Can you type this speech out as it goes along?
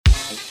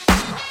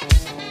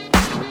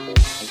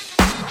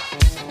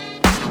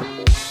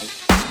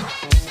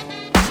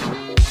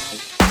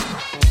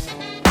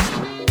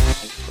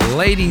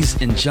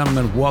Ladies and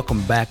gentlemen,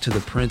 welcome back to the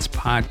Prince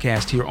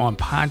Podcast here on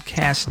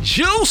Podcast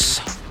Juice.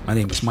 My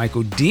name is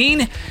Michael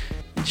Dean.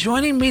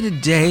 Joining me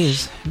today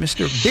is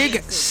Mr.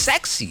 Big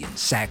Sexy and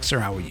Saxer.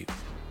 How are you?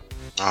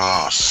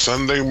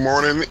 Sunday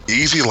morning,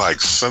 easy like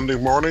Sunday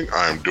morning.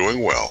 I'm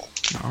doing well.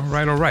 All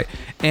right.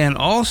 And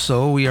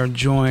also, we are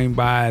joined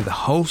by the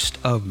host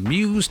of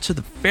Muse to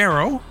the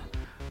Pharaoh,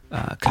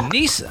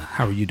 Kanisa.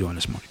 How are you doing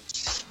this morning?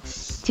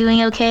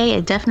 Doing okay.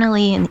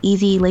 Definitely an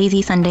easy,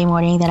 lazy Sunday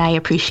morning that I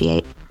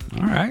appreciate.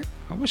 All right.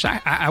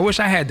 I wish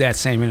I had that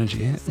same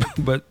energy,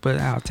 but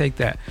I'll take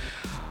that.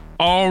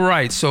 All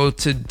right. So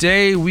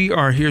today we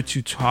are here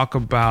to talk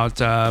about,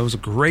 it was a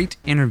great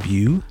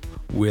interview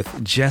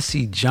with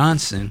Jesse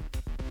Johnson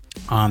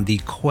on the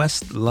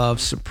Questlove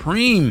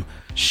Supreme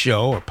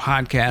show or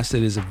podcast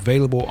that is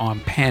available on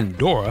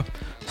Pandora.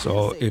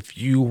 So if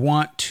you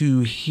want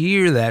to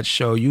hear that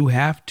show,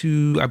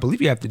 I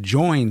believe you have to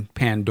join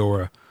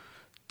Pandora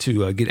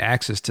to get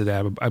access to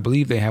that. I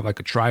believe they have like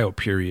a trial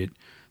period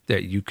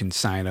that you can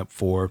sign up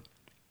for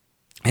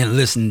and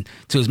listen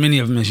to as many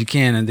of them as you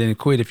can and then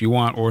quit if you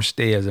want or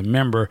stay as a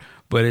member.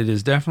 But it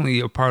is definitely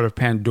a part of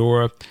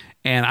Pandora.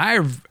 And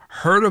I've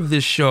heard of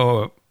this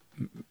show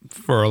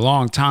for a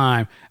long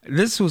time.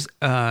 This was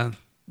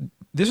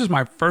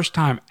my first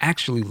time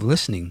actually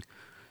listening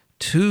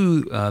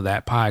to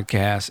that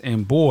podcast.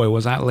 And boy,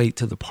 was I late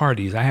to the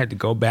parties. I had to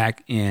go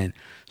back and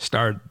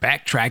start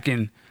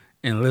backtracking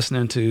and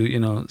listening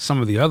to, some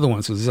of the other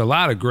ones. So there's a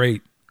lot of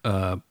great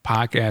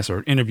podcasts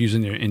or interviews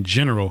in there in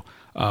general.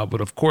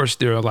 But of course,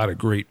 there are a lot of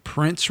great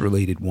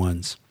Prince-related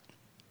ones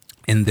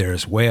in there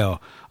as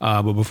well.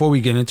 But before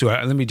we get into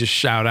it, let me just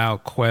shout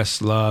out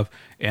Questlove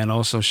and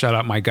also shout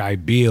out my guy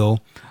Bill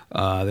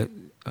that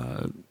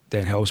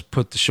helps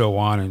put the show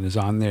on and is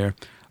on there.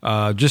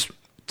 Just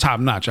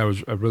top notch. I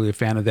was really a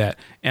fan of that.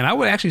 And I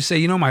would actually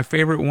say, my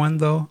favorite one,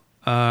 though,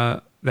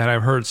 that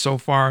I've heard so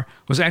far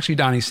was actually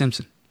Donnie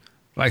Simpson.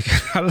 Like,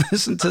 I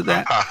listened to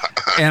that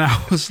and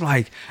I was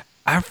like,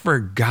 I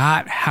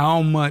forgot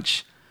how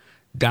much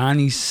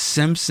Donnie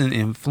Simpson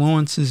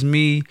influences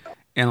me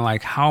and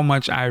like how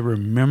much I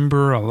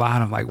remember a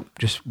lot of like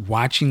just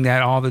watching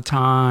that all the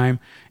time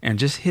and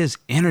just his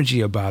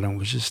energy about him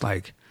was just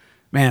like,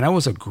 man, that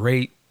was a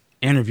great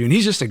interview. And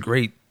he's just a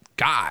great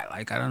guy.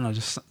 Like, I don't know,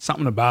 just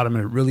something about him.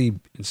 And it really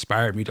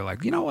inspired me to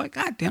like, you know what,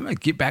 God damn it,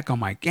 get back on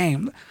my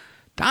game.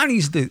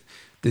 Donnie's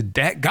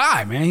that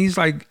guy, man. He's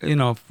like,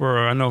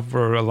 for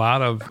a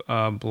lot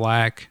of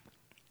black,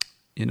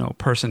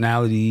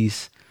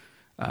 personalities,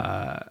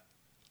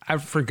 I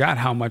forgot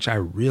how much I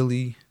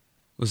really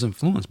was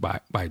influenced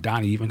by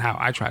Donnie, even how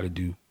I try to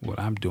do what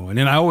I'm doing.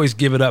 And I always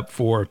give it up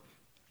for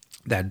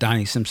that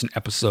Donnie Simpson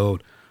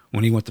episode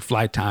when he went to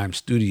Flytime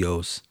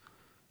Studios,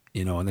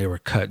 and they were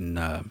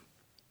cutting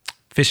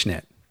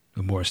Fishnet,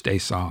 the Morris Day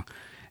song.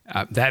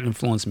 That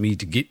influenced me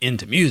to get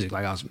into music.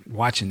 Like I was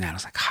watching that. I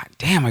was like, God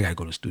damn, I got to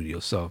go to the studio.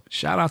 So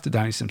shout out to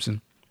Donnie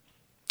Simpson.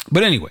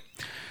 But anyway,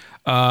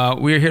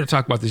 we're here to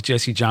talk about this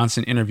Jesse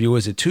Johnson interview.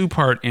 It's a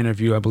 2-part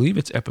interview. I believe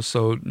it's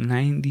episode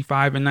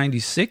 95 and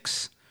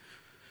 96.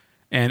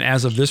 And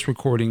as of this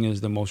recording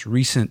is the most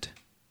recent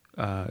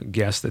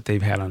guest that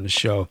they've had on the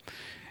show.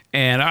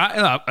 And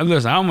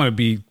listen, I'm going to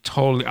be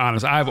totally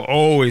honest. I've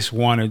always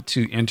wanted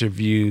to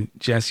interview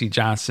Jesse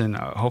Johnson.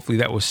 Hopefully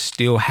that will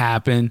still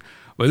happen.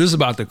 But this is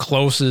about the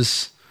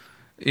closest,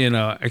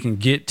 I can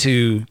get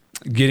to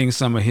getting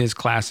some of his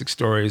classic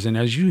stories. And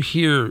as you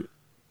hear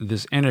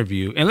this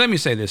interview, and let me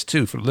say this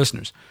too for the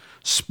listeners,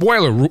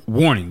 spoiler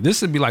warning.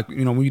 This would be like,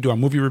 when we do our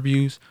movie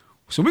reviews.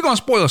 So we're going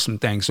to spoil some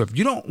things. So if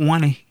you don't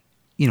want to,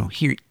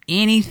 hear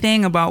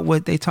anything about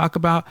what they talk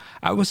about,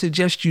 I would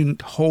suggest you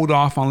hold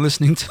off on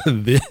listening to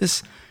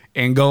this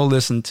and go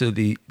listen to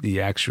the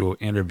actual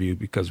interview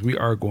because we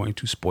are going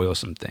to spoil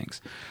some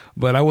things.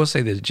 But I will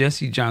say this,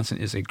 Jesse Johnson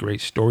is a great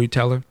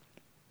storyteller.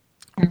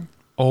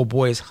 Old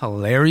boy is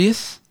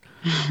hilarious.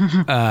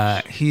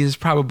 He is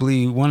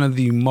probably one of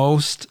the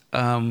most,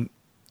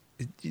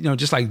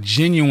 just like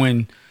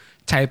genuine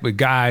type of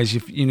guys.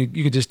 You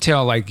could just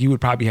tell like you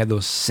would probably have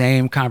those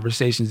same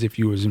conversations if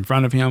you was in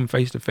front of him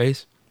face to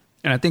face.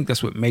 And I think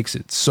that's what makes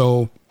it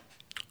so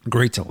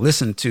great to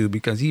listen to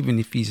because even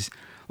if he's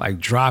like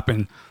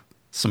dropping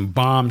some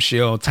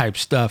bombshell type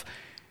stuff,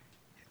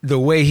 the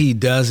way he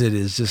does it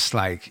is just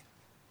like,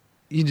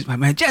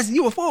 man, Jesse,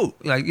 you a fool.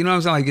 Like, you know what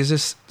I'm saying? Like, it's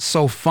just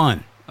so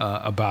fun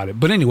about it.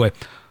 But anyway,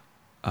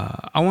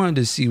 I wanted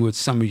to see what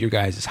some of your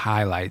guys'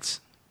 highlights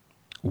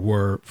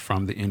were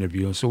from the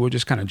interview. So we'll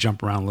just kind of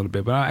jump around a little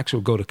bit, but I'll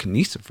actually go to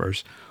Kanisa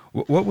first.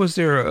 What was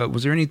there?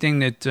 Was there anything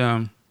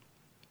that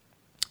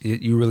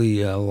you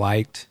really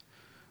liked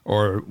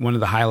or one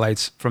of the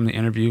highlights from the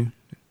interview?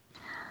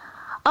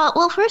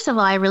 Well, first of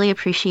all, I really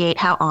appreciate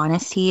how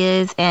honest he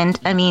is. And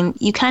I mean,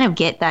 you kind of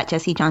get that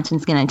Jesse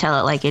Johnson's going to tell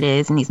it like it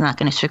is, and he's not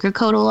going to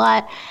sugarcoat a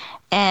lot.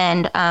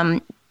 And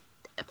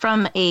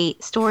from a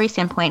story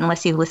standpoint,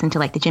 unless you've listened to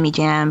like the Jimmy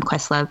Jam,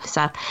 Questlove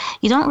stuff,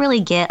 you don't really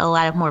get a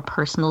lot of more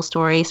personal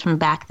stories from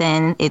back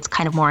then. It's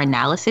kind of more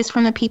analysis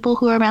from the people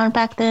who were around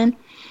back then.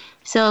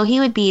 So he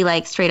would be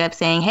like straight up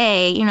saying,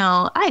 hey,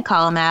 I'd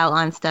call him out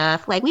on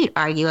stuff. Like we'd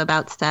argue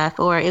about stuff,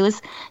 or it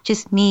was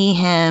just me,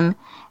 him,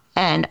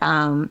 and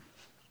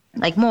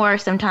like more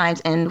sometimes.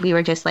 And we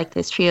were just like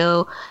this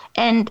trio.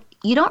 And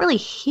you don't really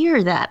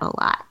hear that a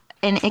lot.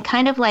 And it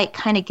kind of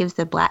gives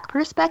the Black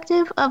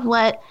perspective of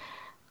what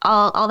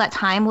all that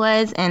time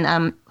was,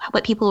 and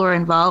what people were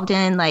involved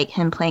in, like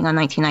him playing on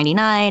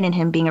 1999 and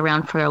him being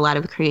around for a lot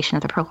of the creation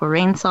of the Purple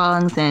Rain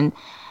songs and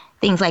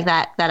things like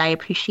that I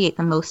appreciate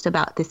the most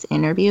about this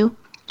interview.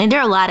 And there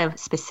are a lot of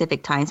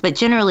specific times, but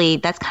generally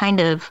that's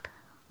kind of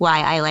why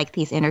I like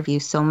these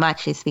interviews so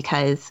much, is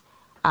because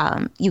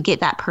you get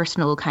that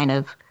personal kind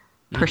of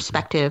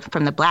perspective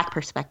from the Black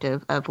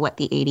perspective of what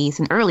the 80s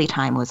and early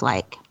time was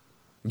like.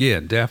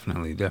 Yeah,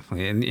 definitely.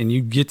 And you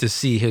get to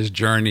see his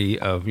journey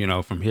of,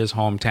 from his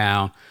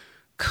hometown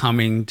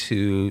coming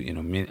to,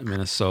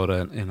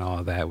 Minnesota and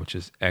all that, which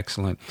is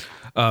excellent.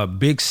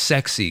 Big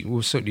Sexy.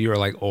 So your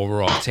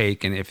overall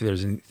take, and if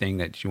there's anything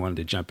that you wanted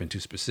to jump into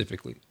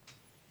specifically.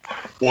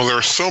 Well, there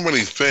are so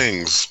many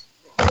things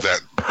that,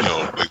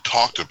 they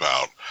talked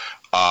about.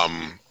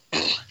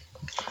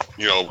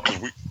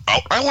 Because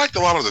I liked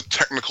a lot of the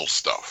technical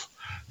stuff.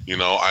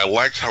 I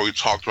liked how he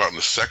talked about in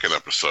the second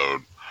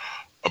episode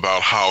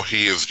about how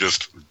he is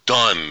just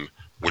done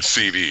with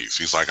CDs.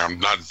 He's like, I'm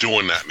not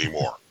doing that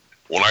anymore.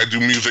 When I do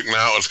music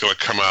now, it's going to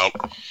come out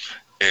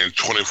in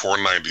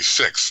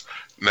 2496.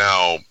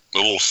 Now, a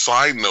little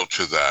side note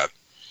to that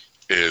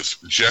is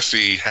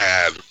Jesse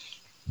had,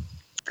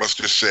 let's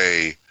just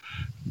say,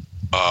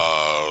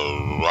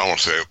 I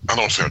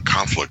don't say a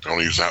conflict, I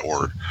don't use that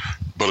word,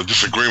 but a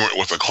disagreement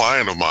with a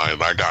client of mine,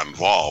 and I got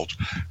involved,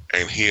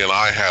 and he and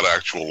I had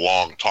actual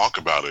long talk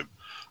about it,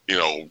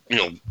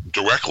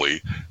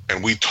 directly,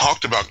 and we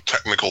talked about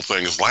technical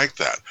things like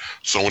that.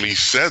 So when he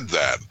said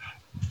that,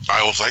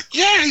 I was like,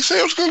 yeah, he said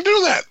I was going to do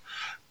that.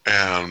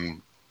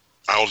 And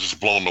I was just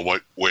blown away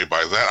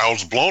by that. I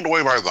was blown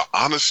away by the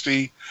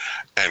honesty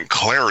and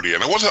clarity.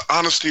 And it wasn't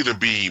honesty to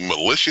be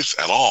malicious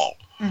at all.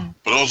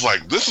 But it was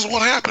like, this is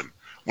what happened.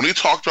 When he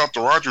talked about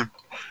the Larry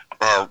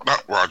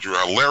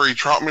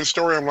Troutman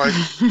story, I'm like,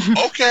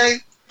 okay.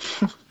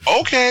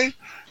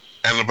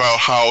 And about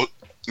how,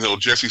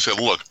 Jesse said,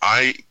 look,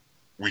 I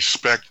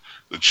respect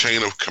the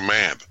chain of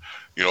command.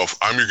 If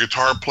I'm your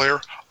guitar player,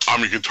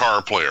 I'm your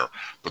guitar player.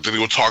 But then he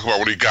would talk about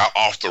when he got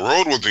off the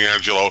road with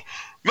D'Angelo.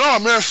 No,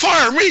 man,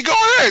 fire me. Go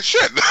ahead.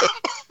 Shit.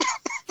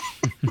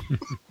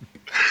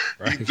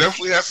 Right. He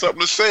definitely has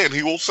something to say, and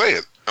he will say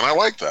it. And I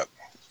like that.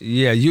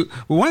 Yeah.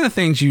 One of the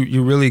things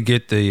you really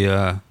get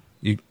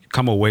you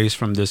come away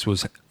from this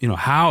was,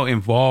 how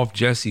involved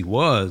Jesse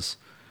was,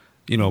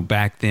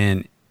 back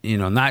then,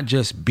 not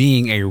just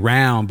being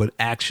around, but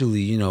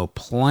actually,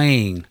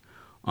 playing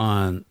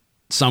on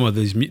some of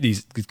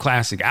these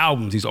classic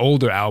albums, these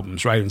older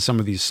albums, right? And some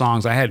of these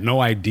songs, I had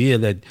no idea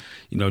that,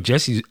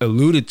 Jesse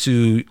alluded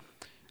to,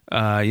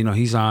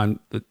 he's on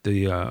the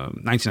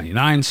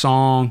 1999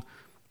 song,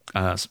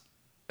 what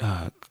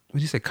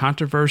did you say,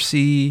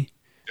 Controversy?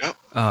 Yep.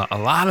 A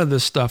lot of the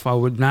stuff I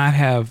would not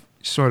have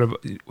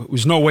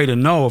was no way to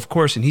know, of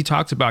course. And he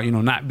talks about,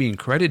 not being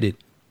credited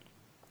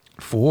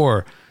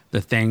for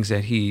the things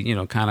that he,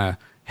 kind of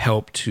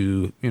helped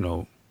to,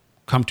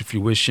 come to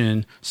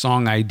fruition,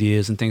 song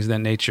ideas and things of that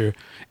nature.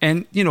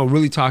 And,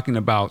 really talking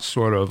about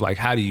sort of like,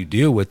 how do you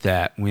deal with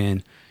that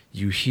when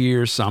you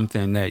hear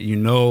something that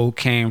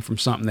came from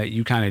something that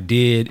you kind of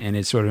did, and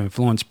it sort of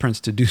influenced Prince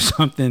to do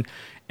something,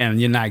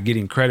 and you're not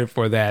getting credit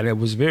for that. It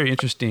was very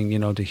interesting,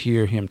 to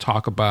hear him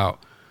talk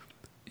about,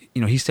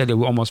 he said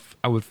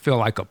I would feel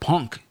like a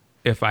punk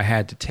if I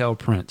had to tell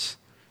Prince,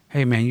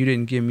 hey man, you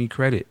didn't give me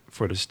credit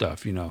for the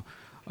stuff,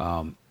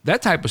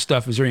 that type of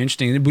stuff is very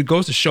interesting. It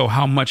goes to show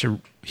how much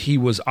he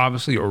was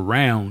obviously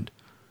around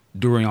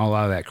during a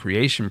lot of that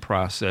creation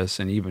process.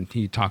 And even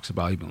he talks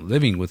about even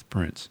living with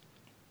Prince,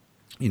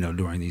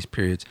 during these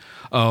periods.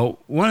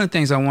 One of the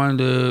things I wanted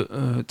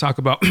to talk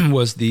about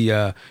was he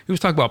was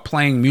talking about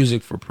playing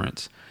music for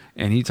Prince.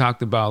 And he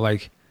talked about I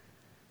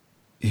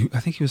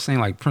think he was saying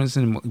like Prince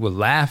would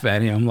laugh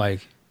at him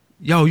like,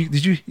 yo,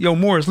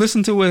 Morris,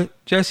 listen to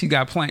what Jesse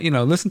got playing,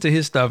 listen to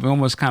his stuff. It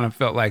almost kind of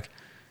felt like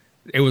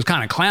it was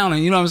kind of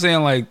clowning, you know what I'm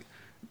saying? Like,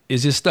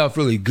 is this stuff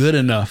really good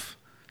enough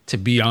to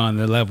be on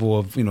the level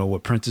of,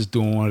 what Prince is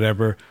doing,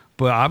 whatever?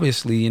 But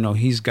obviously,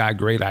 he's got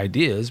great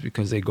ideas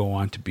because they go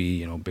on to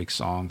be, big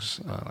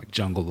songs like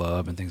Jungle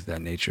Love and things of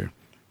that nature.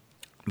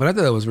 But I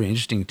thought it was very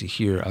interesting to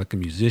hear like a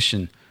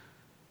musician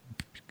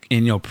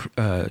and,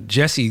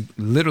 Jesse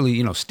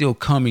literally, still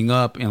coming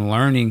up and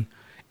learning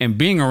and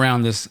being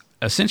around this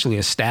essentially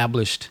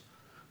established,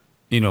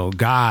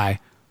 guy,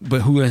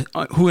 but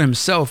who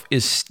himself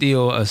is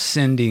still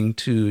ascending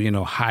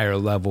to, higher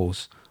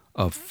levels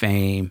of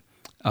fame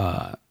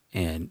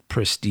and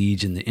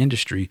prestige in the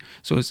industry.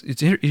 So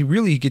you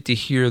really get to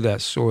hear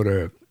that sort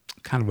of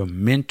kind of a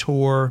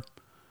mentor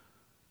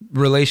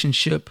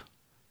relationship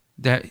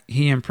that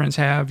he and Prince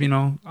have.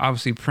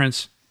 Obviously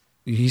Prince,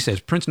 he says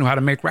Prince knew how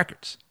to make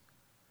records.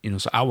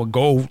 So I would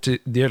go to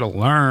there to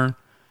learn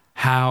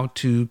how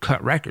to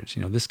cut records.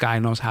 You know, this guy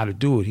knows how to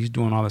do it. He's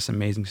doing all this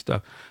amazing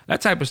stuff.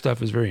 That type of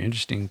stuff is very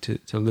interesting to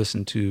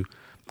listen to,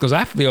 because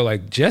I feel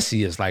like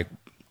Jesse is like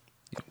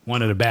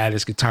one of the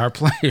baddest guitar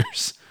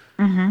players,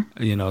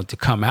 you know, to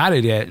come out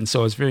of that. And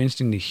so it's very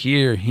interesting to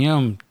hear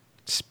him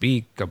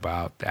speak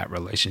about that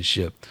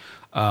relationship.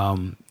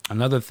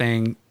 Another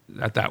thing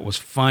I thought was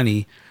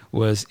funny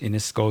was, and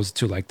this goes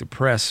to like the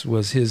press,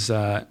 was his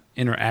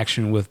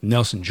interaction with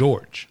Nelson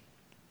George.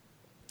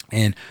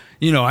 And,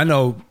 you know, I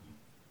know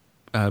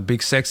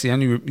Big Sexy, I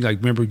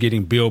remember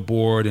getting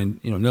Billboard, and,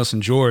 you know,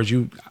 Nelson George,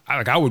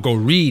 I would go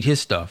read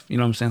his stuff, you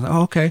know what I'm saying? Like,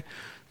 oh, okay.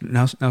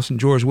 Nelson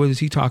George, what is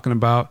he talking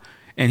about?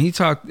 And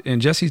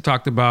Jesse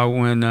talked about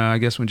when, I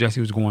guess when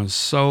Jesse was going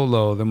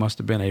solo, there must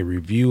have been a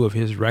review of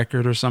his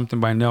record or something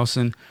by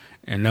Nelson.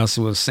 And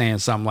Nelson was saying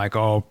something like,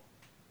 oh,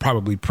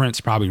 probably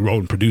Prince probably wrote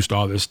and produced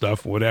all this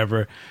stuff,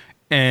 whatever.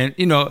 And,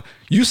 you know,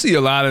 you see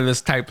a lot of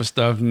this type of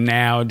stuff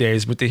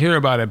nowadays, but to hear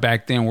about it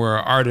back then where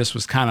an artist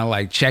was kind of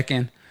like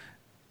checking,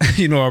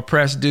 you know, a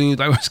press dude,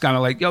 like was kind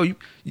of like, yo, you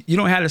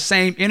don't have the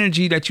same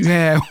energy that you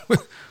had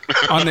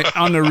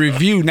on the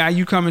review. Now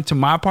you coming to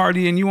my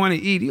party and you want to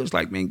eat. He was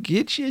like, man,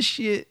 get your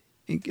shit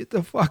and get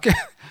the fuck out.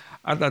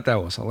 I thought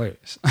that was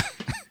hilarious.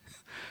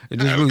 It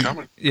just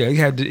really,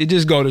 yeah, it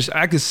just go to,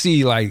 I could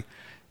see like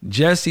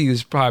Jesse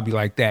was probably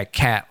like that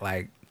cat,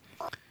 like,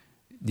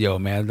 yo,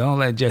 man, don't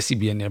let Jesse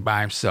be in there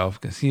by himself,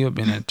 because he'll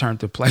been and turned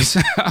the place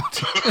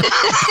out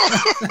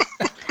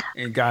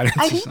and got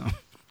into something.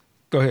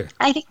 Go ahead.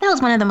 I think that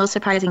was one of the most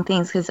surprising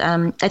things, because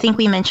I think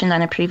we mentioned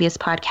on a previous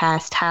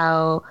podcast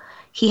how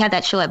he had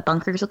that show at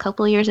Bunkers a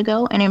couple of years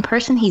ago, and in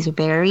person he's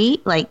very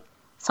like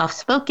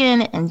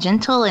soft-spoken and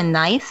gentle and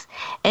nice,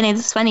 and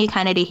it's funny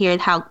kind of to hear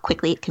how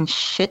quickly it can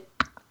shift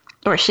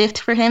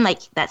for him.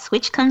 Like that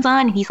switch comes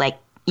on, and he's like,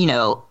 you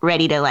know,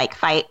 ready to like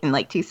fight in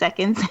like 2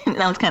 seconds. And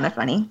that was kind of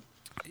funny.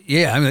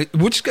 Yeah, I mean,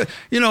 which,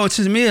 you know,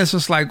 to me, it's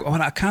just like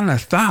what I kind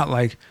of thought.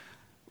 Like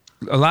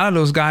a lot of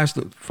those guys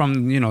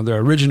from, you know, the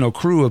original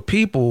crew of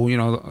people, you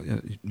know,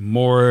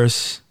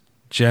 Morris,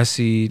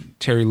 Jesse,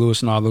 Terry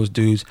Lewis, and all those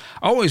dudes.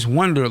 I always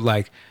wondered,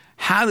 like,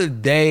 how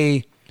did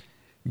they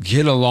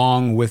get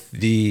along with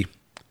the,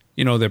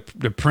 you know, the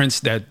Prince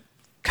that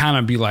kind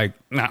of be like,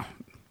 nah,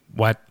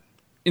 what?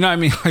 You know what I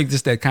mean? Like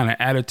just that kind of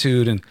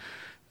attitude and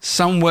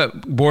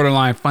somewhat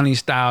borderline funny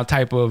style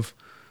type of,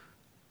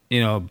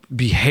 you know,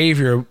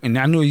 behavior. And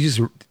I know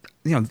you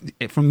know,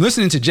 from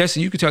listening to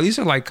Jesse, you could tell these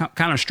are like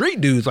kind of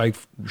street dudes, like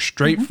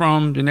straight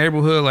from the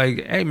neighborhood.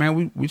 Like, hey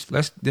man, we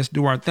let's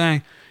do our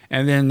thing.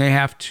 And then they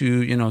have to,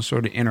 you know,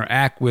 sort of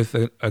interact with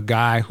a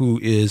guy who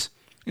is,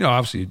 you know,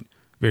 obviously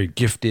very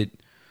gifted,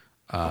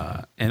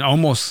 and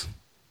almost,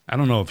 I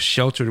don't know if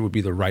sheltered would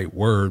be the right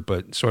word,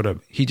 but sort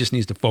of, he just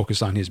needs to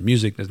focus on his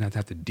music, doesn't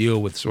have to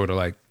deal with sort of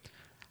like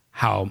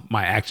how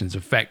my actions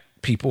affect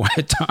people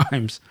at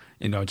times,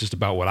 you know, just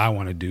about what I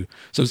want to do.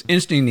 So it's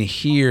interesting to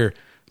hear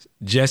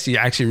Jesse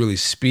actually really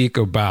speak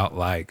about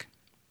like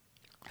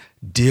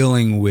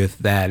dealing with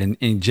that.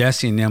 And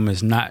Jesse and them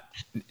is not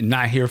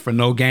here for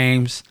no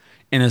games,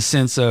 in a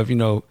sense of, you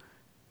know,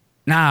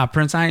 nah,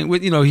 Prince, I ain't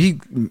with, you know, he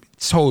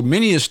told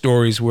many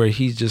stories where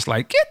he's just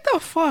like, get the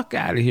fuck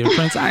out of here,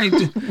 Prince. I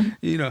ain't,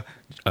 you know,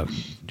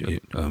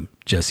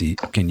 Jesse,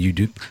 can you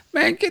do,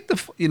 man, get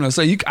the, you know,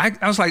 so I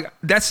was like,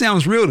 that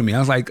sounds real to me. I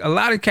was like, a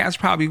lot of cats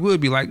probably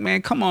would be like,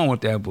 man, come on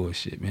with that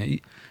bullshit, man.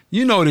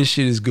 You know, this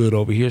shit is good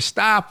over here.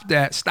 Stop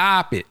that.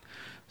 Stop it.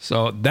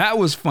 So that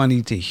was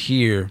funny to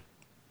hear,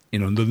 you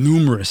know, the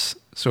numerous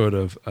sort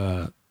of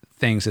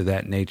things of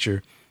that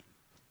nature.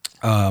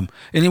 And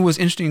it was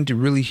interesting to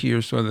really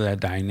hear sort of that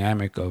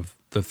dynamic of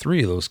the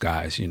three of those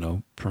guys, you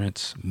know,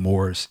 Prince,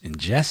 Morris, and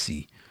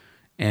Jesse,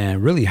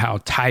 and really how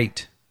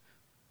tight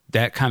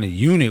that kind of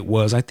unit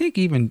was. I think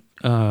even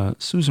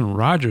Susan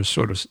Rogers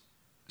sort of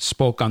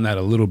spoke on that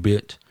a little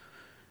bit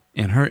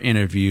in her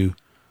interview.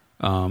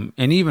 And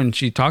even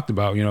she talked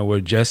about, you know, where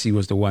Jesse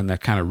was the one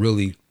that kind of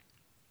really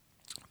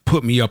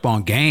put me up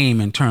on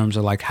game in terms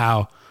of like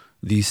how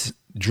these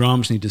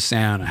drums need to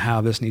sound and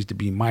how this needs to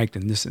be mic'd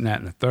and this and that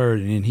and the third.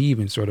 And then he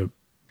even sort of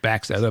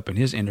backs that up in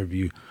his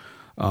interview.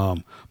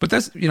 But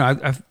that's, you know,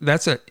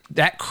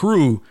 that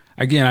crew,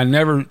 again, I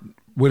never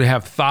would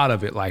have thought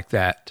of it like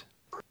that,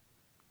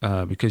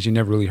 because you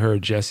never really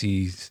heard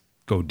Jesse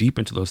go deep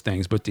into those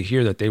things, but to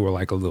hear that they were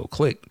like a little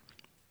clique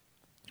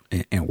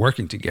and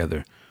working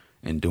together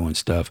and doing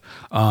stuff.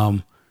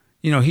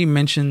 You know, he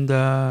mentioned,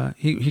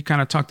 he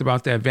kind of talked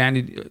about that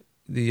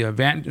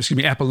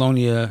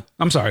Apollonia.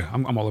 I'm sorry,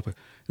 I'm all over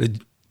the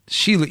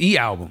Sheila E.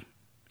 album.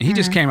 And he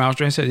just came out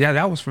straight and said, yeah,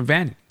 that was from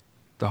Vanity.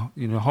 The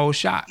whole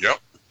shot. Yep.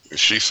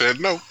 She said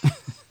no.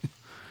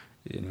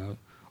 You know,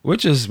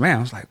 which is, man,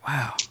 I was like,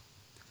 wow.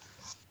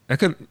 I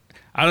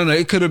don't know,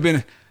 it could have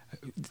been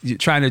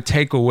trying to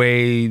take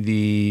away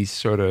the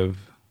sort of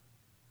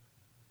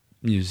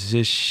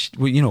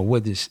musician, you know,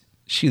 what this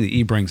Sheila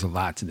E. brings a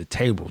lot to the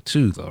table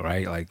too, though,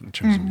 right? Like in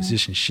terms of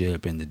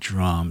musicianship and the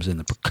drums and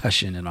the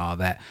percussion and all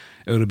that.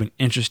 It would have been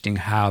interesting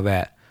how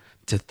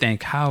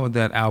would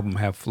that album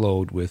have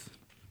flowed with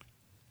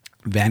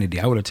Vanity.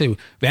 I would have too.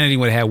 Vanity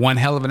would have had one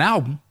hell of an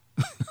album.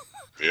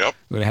 Yep.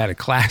 Would have had a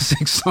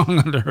classic song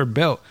under her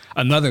belt.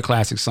 Another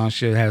classic song.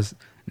 She has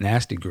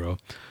Nasty Girl.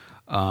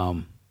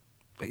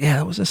 But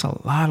yeah, it was just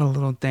a lot of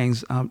little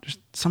things. Just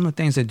some of the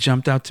things that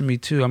jumped out to me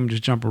too. I'm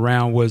just jump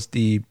around was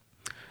the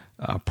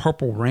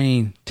Purple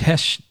Rain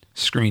test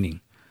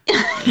screening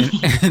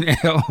in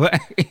LA.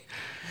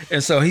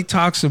 And so he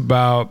talks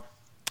about,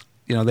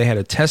 they had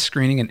a test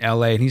screening in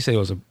LA, and he said it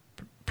was a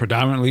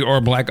predominantly or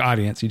a black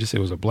audience. He just said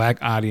it was a black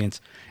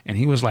audience. And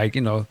he was like,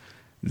 they're going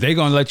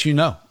to let you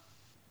know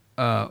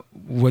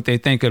what they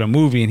think of the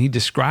movie. And he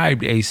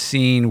described a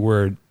scene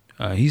where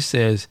he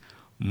says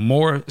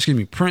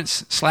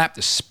Prince slapped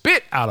the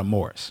spit out of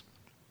Morris.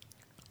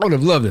 I would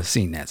have loved to have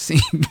seen that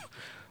scene.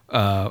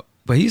 But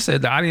he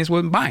said the audience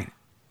wasn't buying it.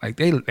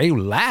 Like they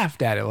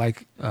laughed at it.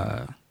 Like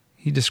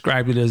he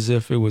described it as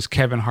if it was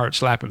Kevin Hart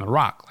slapping The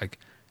Rock. Like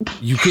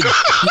you could,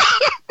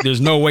 there's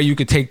no way you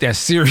could take that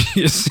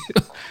serious.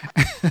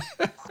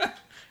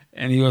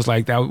 And he was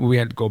like, that we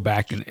had to go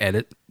back and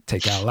edit,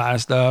 take out a lot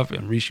of stuff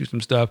and reshoot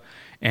some stuff.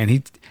 And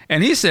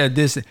he said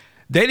this,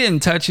 they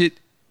didn't touch it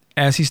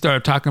as he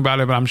started talking about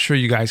it, but I'm sure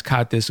you guys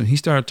caught this when he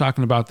started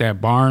talking about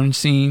that barn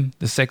scene,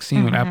 the sex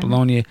scene with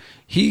Apollonia.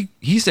 He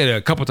said it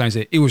a couple times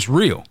that it was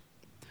real.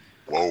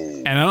 Whoa.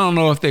 And I don't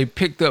know if they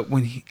picked up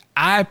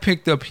I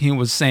picked up he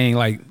was saying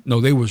like,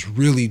 no, they was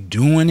really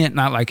doing it,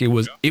 not like it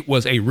was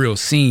a real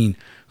scene. It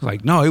was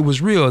like, no, it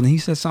was real. And he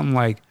said something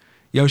like,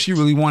 yo, she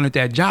really wanted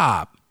that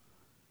job.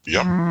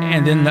 Yep.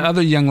 And then the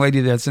other young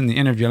lady that's in the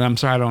interview, and I'm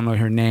sorry I don't know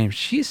her name,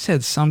 she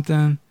said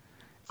something,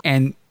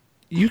 and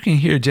you can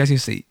hear Jesse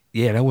say,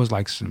 yeah, that was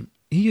like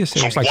he just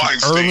said it was like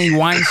some early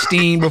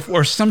Weinstein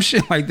before some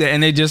shit like that.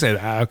 And they just said,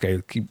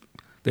 okay,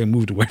 they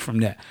moved away from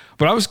that.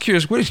 But I was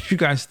curious, what did you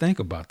guys think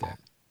about that?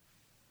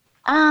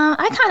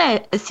 I kind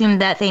of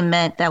assumed that they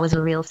meant that was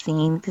a real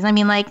scene. Because, I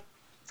mean, like,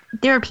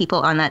 there are people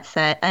on that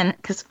set. And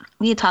because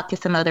we had talked to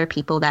some other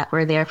people that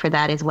were there for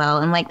that as well.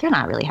 And, like, they're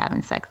not really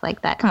having sex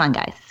like that. Come on,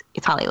 guys.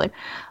 It's Hollywood.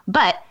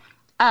 But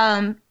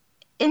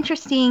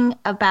interesting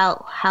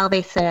about how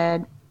they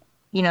said,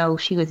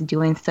 she was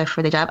doing stuff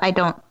for the job. I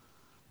don't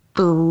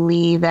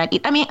believe that.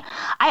 I mean,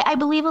 I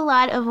believe a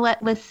lot of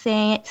what was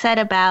said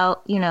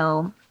about,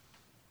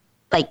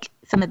 like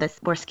some of the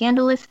more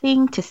scandalous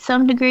thing to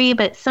some degree,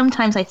 but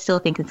sometimes I still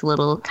think it's a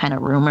little kind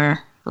of rumor,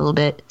 a little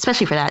bit,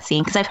 especially for that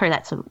scene, because I've heard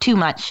that too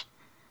much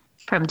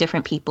from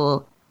different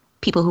people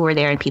who were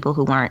there and people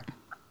who weren't.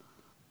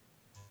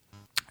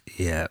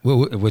 Yeah.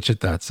 What's your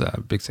thoughts,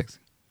 Big Sexy?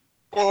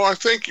 Well, I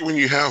think when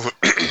you have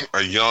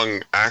a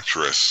young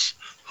actress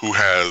who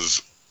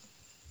has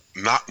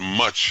not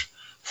much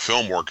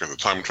film work at the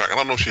time, I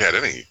don't know if she had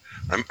any.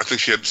 I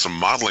think she had some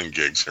modeling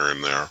gigs here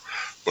and there,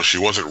 but she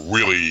wasn't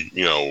really,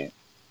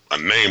 a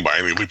name by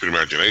any leap of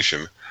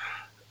imagination.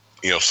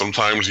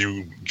 Sometimes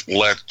you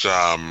let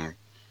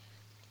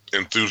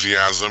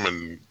enthusiasm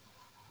and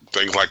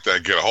things like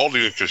that get a hold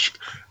of you.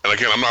 And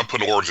again, I'm not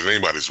putting words in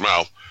anybody's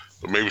mouth,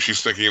 but maybe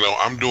she's thinking,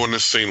 I'm doing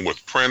this scene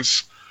with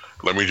Prince.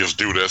 Let me just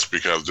do this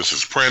because this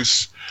is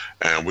Prince,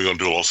 and we're going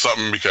to do a little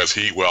something because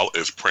he,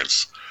 is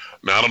Prince.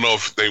 Now, I don't know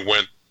if they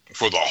went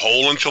for the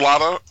whole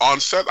enchilada on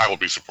set. I would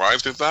be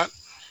surprised at that.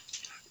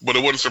 But it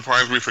wouldn't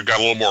surprise me if it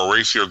got a little more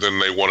racier than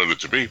they wanted it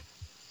to be.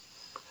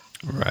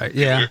 Right.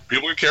 Yeah.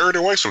 People get carried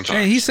away sometimes.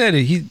 Yeah, he said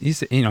it. He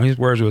said, his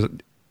words was,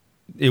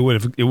 it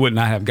would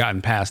not have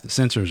gotten past the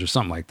censors or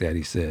something like that.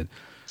 He said,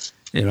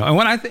 and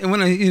when I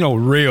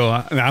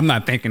real, I'm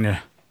not thinking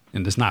that,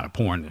 and it's not a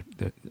porn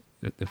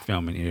the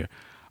filming here.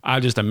 I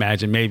just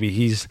imagine maybe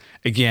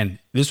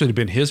this would have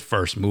been his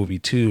first movie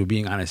too,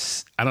 being on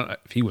I don't know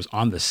if he was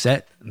on the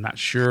set, I'm not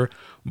sure,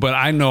 but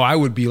I know I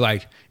would be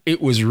like,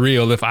 it was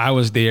real if I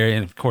was there.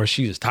 And of course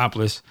she was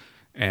topless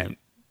and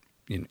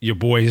your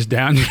boy is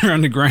down here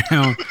on the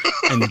ground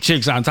and the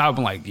chick's on top.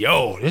 I'm like,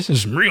 yo, this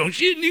is some real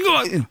shit.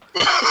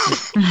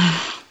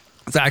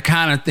 So I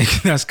kind of think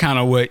that's kind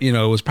of what, it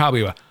was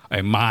probably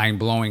a mind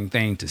blowing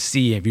thing to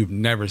see if you've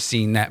never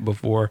seen that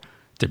before,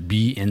 to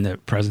be in the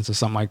presence of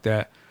something like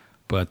that.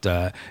 But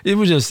it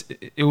was just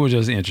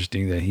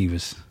interesting that he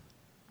was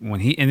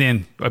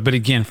but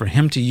again, for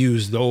him to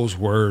use those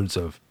words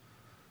of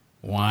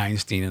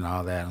Weinstein and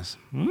all that,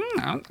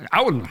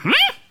 I would,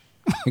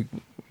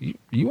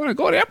 you want to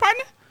go there,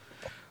 partner?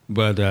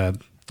 But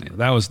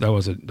that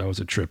was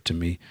a trip to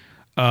me.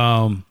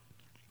 The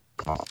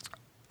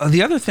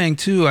other thing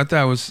too, I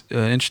thought was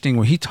interesting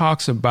when he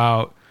talks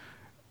about,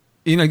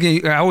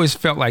 again, I always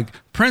felt like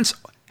Prince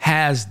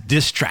has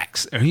diss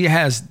tracks, or he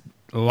has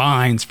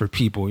lines for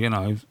people,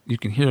 you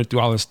can hear it through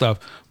all this stuff.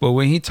 But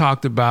when he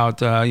talked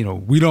about,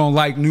 we don't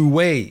like new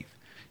wave,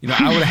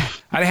 I'd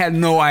had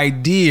no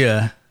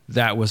idea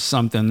that was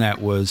something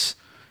that was,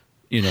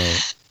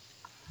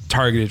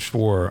 targeted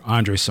for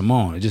Andre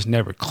Simone. It just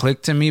never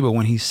clicked to me. But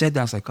when he said that,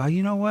 I was like, oh,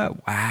 you know what?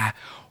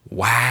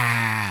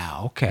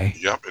 Wow. Okay.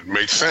 Yep. It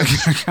makes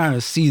sense. I kind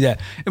of see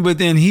that. But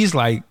then he's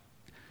like,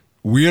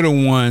 we're the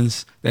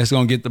ones that's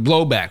going to get the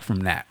blowback from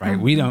that, right?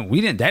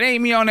 That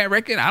ain't me on that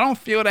record. I don't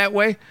feel that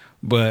way.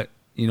 But,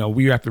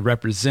 we have to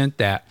represent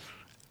that.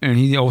 and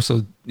he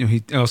also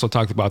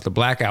talked about the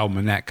Black Album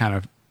and that kind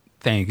of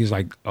thing. He's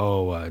like,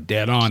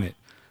 Dead on It.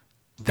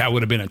 That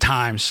would have been a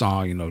time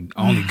song, you know,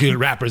 only good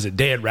rappers a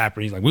dead rapper.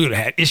 He's like, we would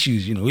have had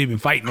issues, you know, we've been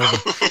fighting over.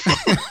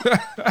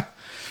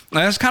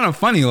 That's kind of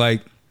funny.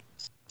 Like,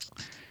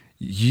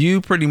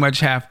 you pretty much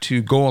have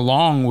to go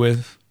along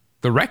with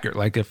the record.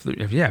 Like, if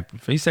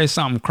he says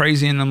something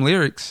crazy in them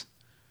lyrics,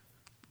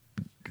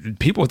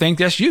 people think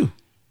that's you,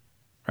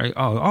 right?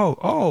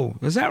 Oh,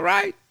 is that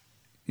right?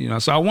 You know,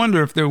 so I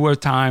wonder if there were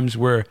times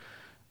where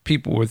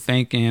people were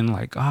thinking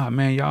like, oh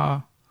man,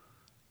 y'all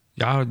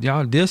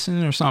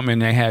dissing or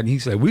something, and he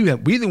said, we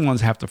the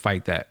ones have to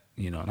fight that,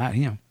 you know, not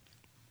him.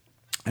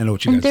 I know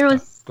what you guys. There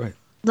was Go ahead.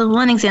 The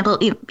one example,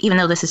 even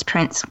though this is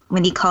Prince,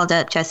 when he called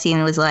up Jesse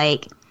and was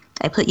like,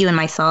 "I put you in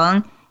my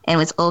song," and it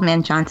was Old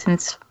Man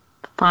Johnson's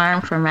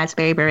Farm from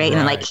Raspberry Beret,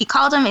 and like he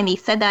called him and he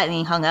said that and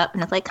he hung up,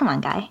 and it's like, come on,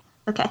 guy,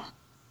 okay.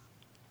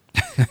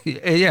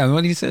 Yeah,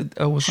 when he said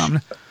was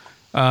something,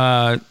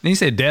 he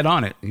said "Dead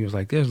on It." He was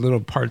like, "There's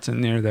little parts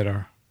in there that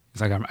are."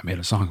 It's like, I made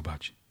a song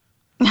about you.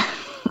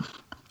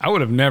 I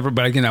would have never,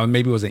 but again,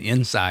 maybe it was an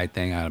inside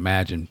thing, I'd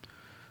imagine,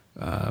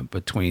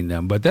 between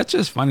them. But that's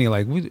just funny.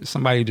 Like,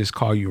 somebody just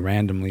call you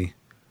randomly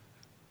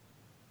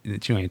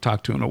that you ain't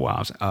talked to in a while.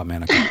 Like, oh,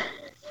 man, I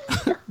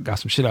got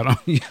some shit out on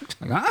you.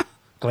 Like, huh?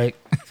 Like,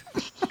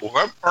 well,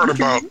 that part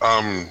about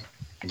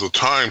the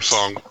Time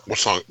song, what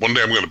song? One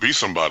Day I'm Going to Be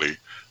Somebody,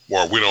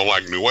 where we don't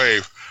like New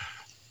Wave,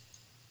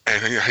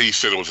 and he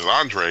said it was an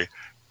Andre.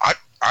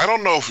 I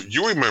don't know if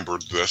you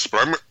remembered this, but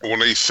I remember when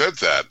they said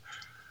that,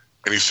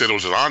 and he said it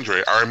was an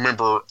Andre, I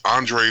remember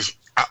Andre's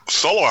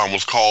solo album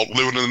was called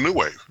Living in the New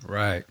Wave.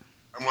 Right.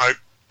 I'm like,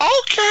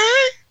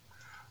 okay.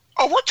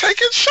 Oh, we're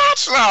taking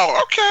shots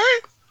now. Okay.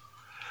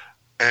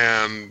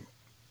 And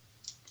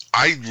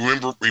I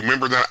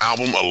remember that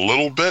album a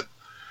little bit.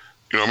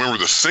 You know, I remember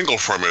the single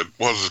from it.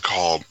 What was it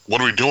called?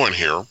 What Are We Doing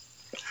Here?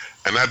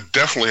 And that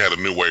definitely had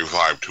a new wave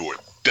vibe to it.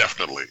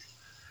 Definitely.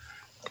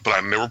 But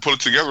I never put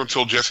it together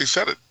until Jesse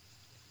said it.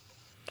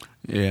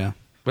 Yeah.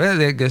 Well,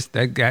 I guess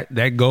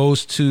that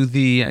goes to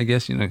the, I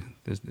guess, you know,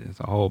 there's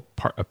a whole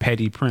a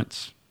petty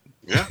Prince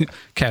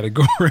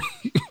category.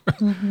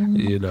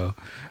 You know.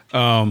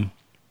 What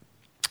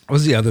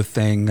was the other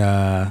thing?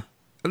 The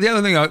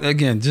other thing,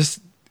 again, just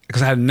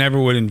because I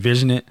never would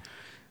envision it,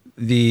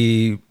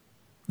 the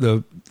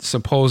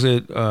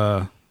supposed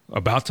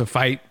about to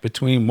fight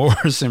between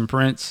Morris and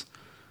Prince.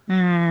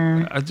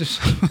 I just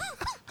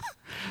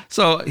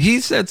so he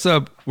sets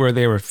up where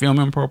they were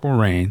filming Purple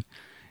Rain.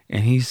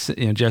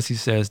 And Jesse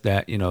says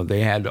that, you know, they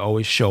had to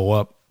always show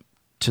up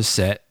to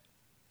set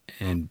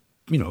and,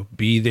 you know,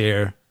 be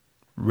there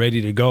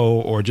ready to go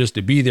or just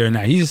to be there.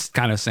 Now he's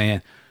kind of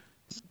saying,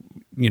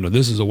 you know,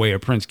 this is a way of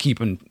Prince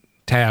keeping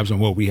tabs on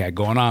what we had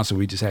going on. So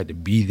we just had to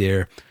be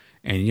there.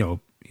 And, you know,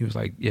 he was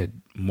like, yeah,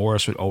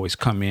 Morris would always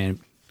come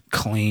in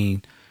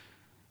clean.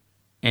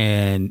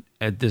 And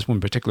at this one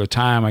particular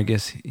time, I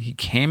guess he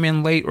came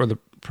in late, or the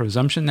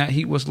presumption that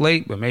he was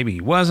late, but maybe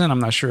he wasn't. I'm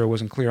not sure. It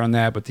wasn't clear on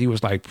that, but he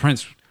was like,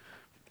 Prince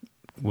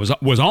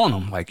was on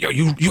him, like, yo,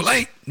 you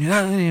late, you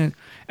know? And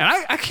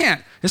I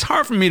can't. It's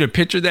hard for me to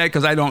picture that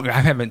because I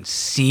haven't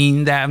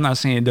seen that. I'm not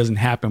saying it doesn't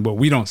happen, but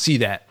we don't see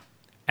that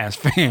as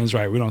fans,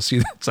 right? We don't see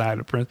that side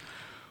of Prince.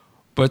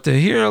 But to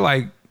hear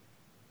like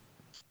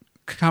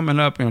coming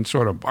up and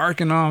sort of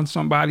barking on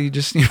somebody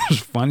just, you know, was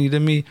funny to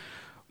me.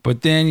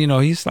 But then, you know,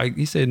 he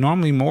said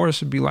normally Morris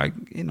would be like,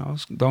 you know,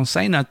 don't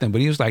say nothing, but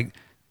he was like,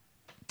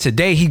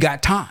 today he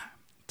got time.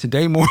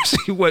 Today, Morris,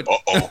 it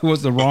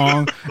was the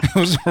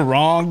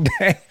wrong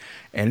day,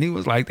 and he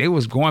was like, they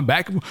was going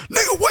back and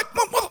nigga, what,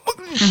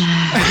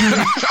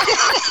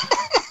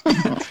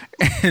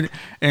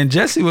 and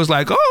Jesse was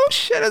like, oh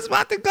shit, it's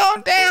about to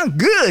go down.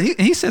 Good.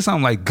 He said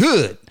something like,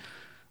 good.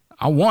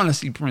 I want to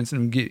see Prince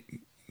and get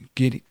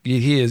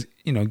his,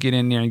 you know, get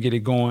in there and get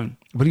it going.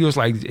 But he was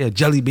like, yeah,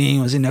 Jelly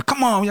Bean was in there.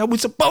 Come on, y'all, we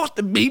supposed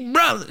to be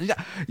brothers.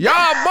 Y'all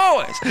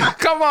boys.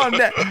 Come on.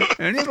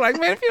 And he's like,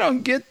 man, if you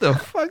don't get the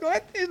fuck,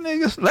 let these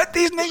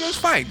niggas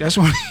fight. That's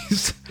what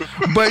he's.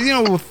 But, you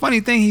know, the funny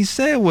thing he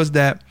said was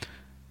that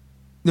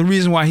the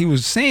reason why he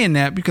was saying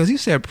that, because he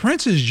said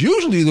Prince is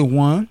usually the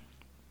one,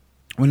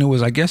 when it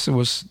was, I guess it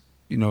was,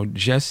 you know,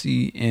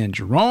 Jesse and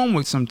Jerome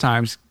would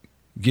sometimes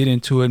get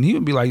into it, and he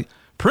would be like,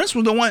 Prince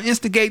was the one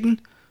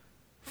instigating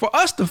for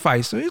us to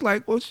fight. So he's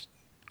like, well,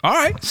 all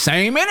right,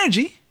 same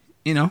energy,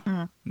 you know.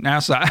 Now,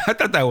 so I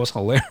thought that was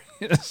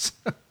hilarious.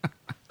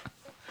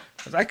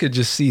 Because I could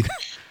just see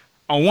that.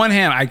 On one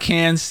hand, I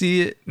can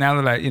see it now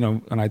that I, you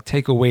know, when I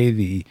take away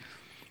the,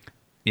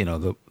 you know,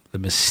 the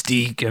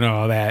mystique and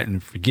all that,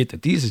 and forget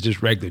that these are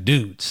just regular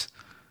dudes,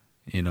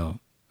 you know.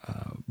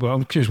 But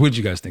I'm curious, what did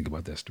you guys think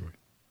about that story?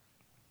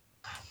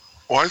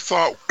 Well, I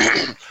thought,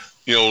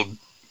 you know,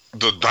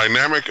 the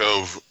dynamic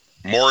of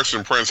Morris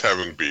and Prince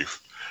having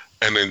beef,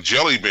 and then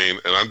Jelly Bean,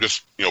 and I'm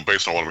just, you know,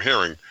 based on what I'm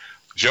hearing,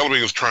 Jelly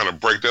Bean is trying to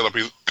break that up.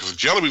 Because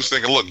Jelly Bean's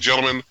thinking, look,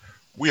 gentlemen,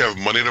 we have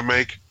money to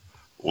make.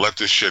 Let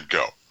this shit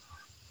go.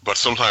 But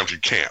sometimes you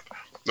can't.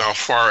 Now, as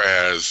far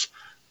as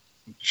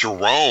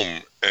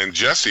Jerome and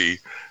Jesse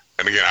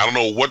And again, I don't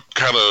know what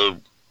kind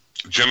of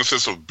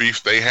genesis of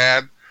beef they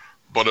had,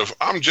 but if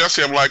I'm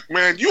Jesse, I'm like,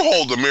 man, you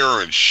hold the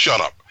mirror and shut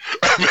up.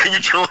 Maybe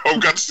Jerome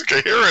got sick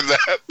of hearing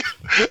that,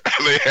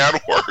 and they had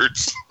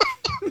words.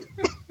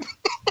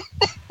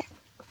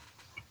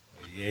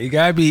 Yeah, you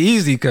gotta be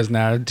easy because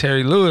now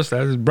Terry Lewis,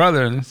 that's his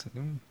brother, and it's,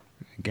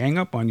 gang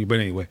up on you. But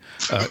anyway,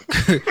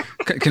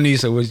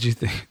 Kanisa, what did you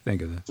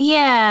think of this?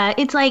 Yeah,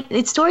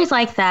 it's stories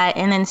like that,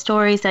 and then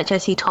stories that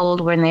Jesse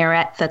told when they were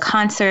at the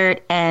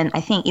concert, and I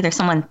think either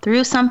someone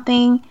threw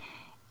something,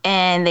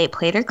 and they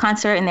played their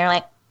concert, and they're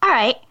like, all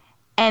right,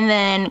 and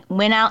then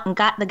went out and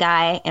got the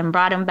guy and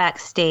brought him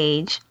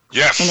backstage.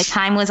 Yes. And the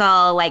time was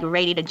all like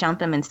ready to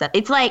jump him and stuff.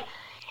 It's like,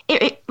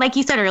 like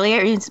you said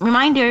earlier, it's a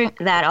reminder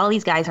that all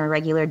these guys are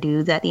regular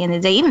dudes at the end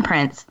of the day, even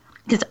Prince.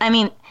 Because, I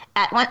mean,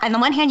 on the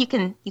one hand,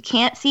 you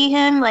can't see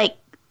him, like,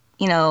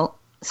 you know,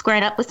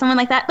 squaring up with someone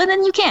like that. But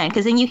then you can,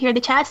 because then you hear the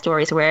Chad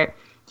stories where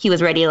he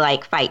was ready to,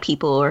 like, fight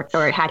people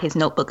or had his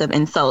notebook of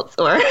insults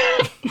or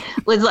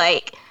was,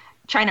 like,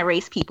 trying to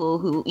race people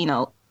who, you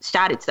know,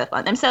 shouted stuff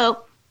on them.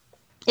 So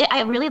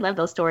I really love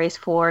those stories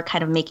for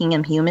kind of making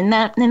him human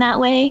in that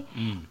way.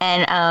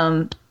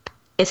 And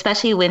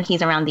especially when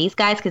he's around these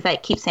guys, because I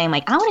keep saying,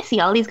 like, I want to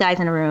see all these guys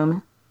in a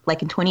room,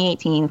 like in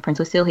 2018, Prince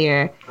was still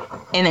here,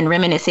 and then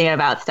reminiscing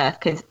about stuff,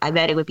 because I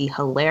bet it would be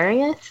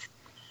hilarious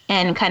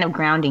and kind of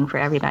grounding for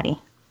everybody.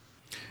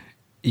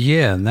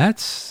 Yeah, and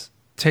that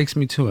takes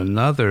me to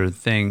another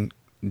thing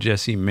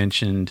Jesse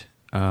mentioned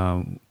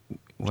when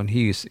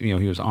he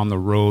was on the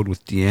road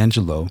with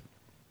D'Angelo,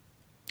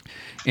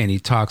 and he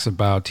talks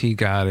about he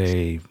got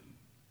it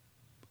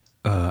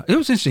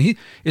was interesting.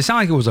 It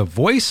sounded like it was a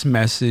voice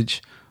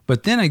message,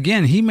 but then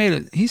again,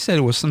 he said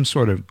it was some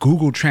sort of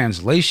Google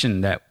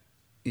translation that,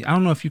 I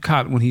don't know if you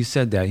caught when he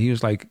said that. He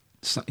was like,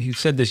 he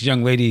said this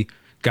young lady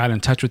got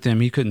in touch with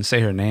him. He couldn't say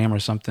her name or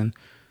something,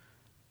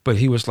 but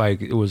he was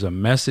like, it was a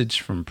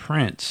message from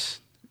Prince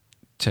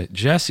to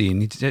Jesse,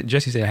 and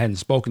Jesse said I hadn't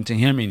spoken to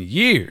him in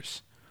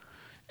years.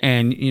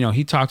 And, you know,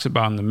 he talks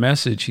about in the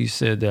message, he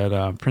said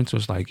that Prince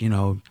was like, you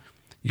know,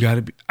 you got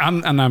to be,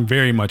 I'm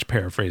very much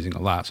paraphrasing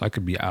a lot, so I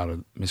could be out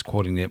of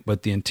misquoting it,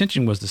 but the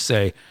intention was to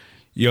say,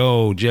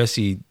 yo,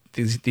 Jesse,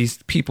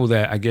 these people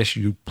that I guess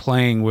you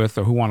playing with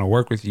or who want to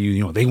work with you,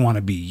 you know, they want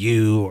to be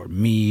you or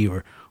me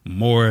or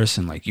Morris,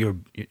 and like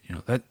you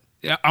know, that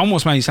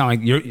almost might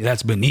sound like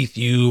that's beneath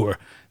you or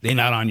they're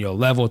not on your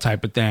level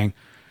type of thing.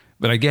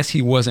 But I guess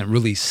he wasn't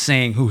really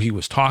saying who he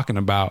was talking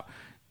about.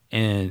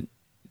 And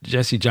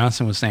Jesse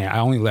Johnson was saying, I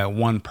only let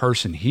one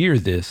person hear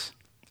this,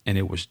 and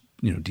it was,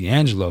 you know,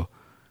 D'Angelo.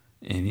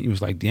 And he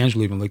was like,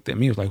 D'Angelo even looked at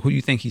me, he was like, who do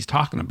you think he's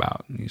talking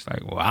about? And he's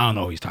like, well, I don't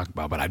know what he's talking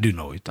about, but I do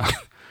know what he's talking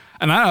about.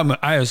 And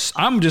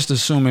I'm just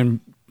assuming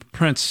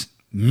Prince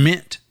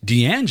meant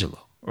D'Angelo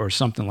or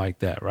something like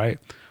that, right?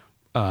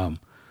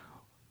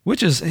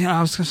 Which is, you know, I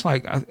was just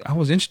like, I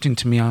was interesting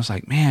to me. I was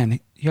like, man,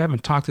 you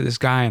haven't talked to this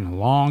guy in a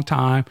long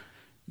time.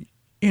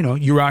 You know,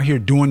 you're out here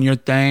doing your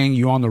thing.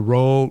 You're on the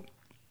road,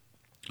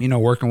 you know,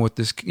 working with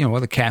this, you know,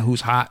 other cat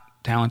who's hot,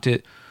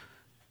 talented.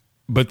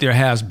 But there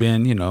has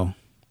been, you know,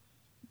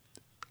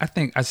 I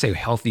think I'd say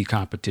healthy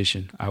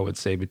competition, I would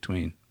say,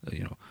 between,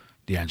 you know,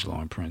 D'Angelo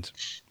and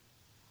Prince.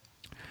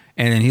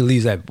 And then he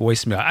leaves that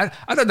voicemail.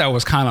 I thought that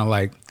was kind of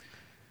like,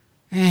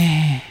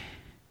 I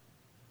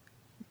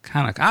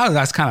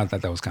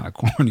thought that was kind of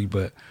corny,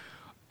 but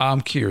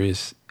I'm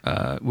curious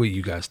what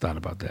you guys thought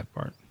about that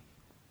part.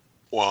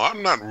 Well,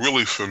 I'm not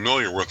really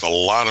familiar with a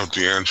lot of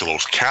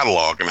D'Angelo's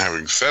catalog, and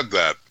having said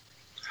that,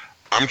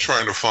 I'm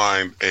trying to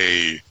find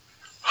a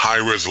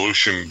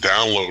high-resolution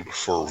download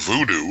for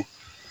Vudu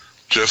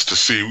just to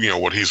see, you know,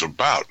 what he's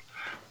about.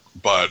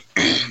 But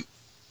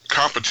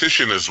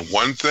competition is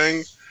one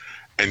thing,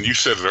 and you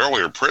said it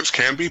earlier, Prince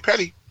can be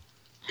petty,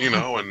 you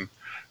know, and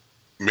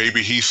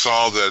maybe he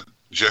saw that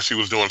Jesse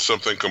was doing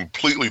something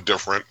completely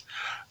different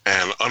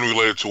and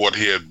unrelated to what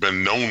he had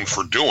been known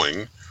for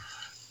doing,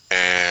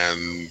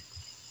 and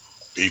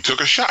he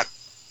took a shot.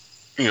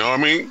 You know, I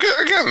mean,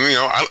 again, you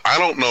know, I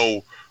don't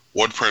know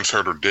what Prince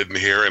heard or didn't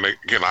hear, and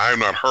again, I have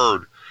not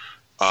heard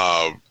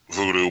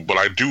Vudu, but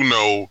I do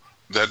know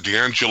that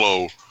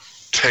D'Angelo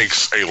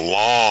takes a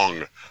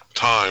long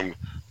time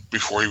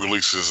before he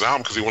releases his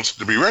album because he wants it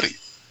to be ready.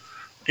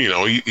 You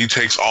know, he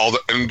takes all the,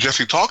 and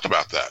Jesse talked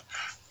about that.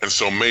 And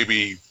so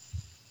maybe,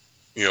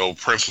 you know,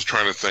 Prince was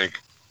trying to think,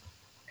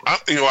 I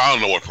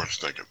don't know what Prince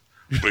was thinking,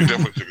 but he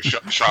definitely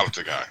took a shot at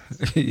the guy.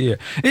 Yeah.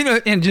 You know,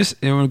 and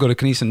we're going to go to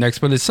Kanisa next,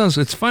 but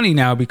it's funny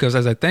now because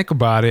as I think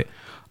about it,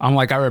 I'm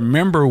like, I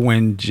remember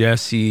when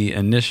Jesse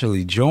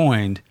initially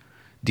joined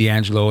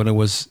D'Angelo, and there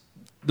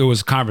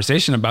was a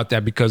conversation about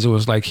that because it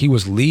was like he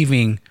was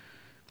leaving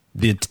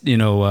the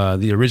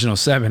original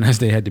seven, as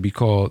they had to be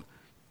called,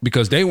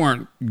 because they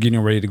weren't getting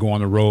ready to go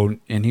on the road.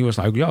 And he was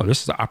like, yo,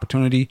 this is an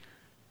opportunity.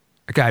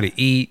 I got to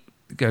eat,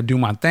 got to do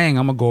my thing.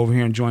 I'm going to go over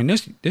here and join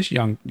this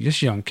young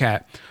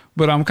cat.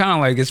 But I'm kind of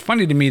like, it's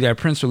funny to me that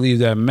Prince would leave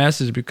that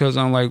message because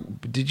I'm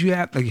like, did you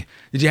have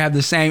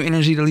the same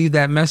energy to leave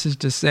that message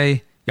to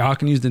say, y'all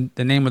can use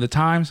the name of the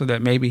time, so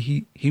that maybe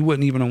he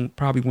wouldn't even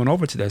probably went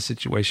over to that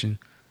situation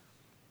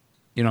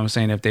you know what I'm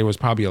saying, if they was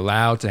probably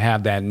allowed to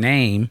have that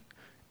name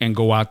and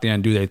go out there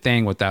and do their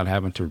thing without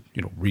having to,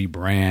 you know,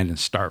 rebrand and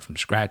start from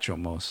scratch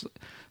almost. So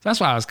that's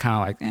why I was kind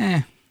of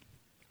like,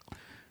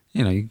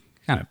 you know, you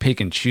kind of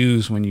pick and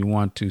choose when you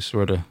want to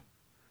sort of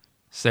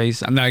say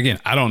something. Now, again,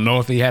 I don't know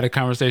if he had a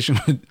conversation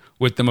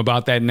with them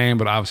about that name,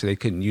 but obviously they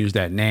couldn't use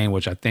that name,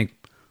 which I think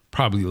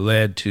probably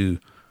led to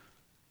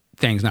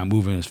things not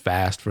moving as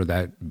fast for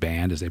that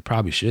band as they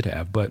probably should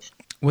have. But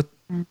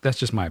that's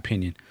just my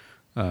opinion.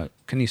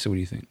 Kanisa, what do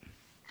you think?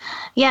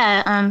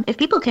 Yeah, if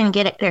people can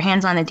get their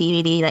hands on the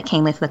DVD that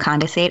came with the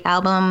Condensate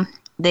album,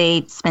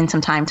 they spend some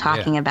time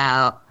talking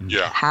about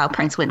how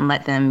Prince wouldn't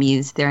let them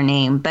use their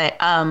name. But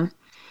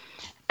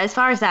as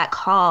far as that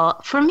call,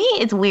 for me,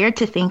 it's weird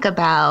to think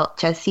about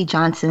Jesse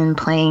Johnson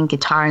playing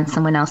guitar in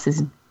someone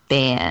else's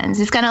bands.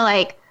 It's kind of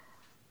like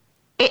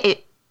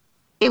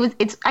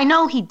it's I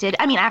know he did,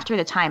 I mean, after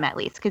the time at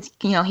least, because,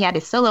 you know, he had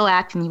his solo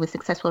act and he was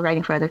successful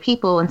writing for other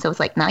people. And so it's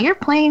like, now you're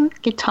playing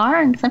guitar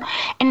and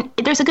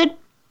there's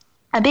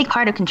a big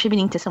part of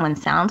contributing to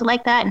someone's sound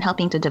like that and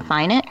helping to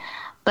define it.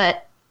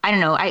 But I don't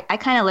know, I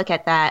kind of look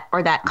at that,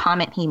 or that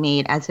comment he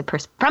made, as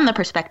from the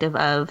perspective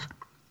of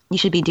you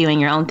should be doing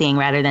your own thing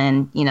rather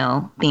than, you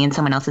know, being in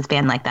someone else's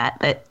band like that.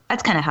 But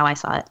that's kind of how I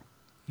saw it.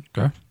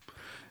 Okay.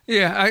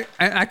 Yeah,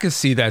 I could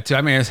see that too.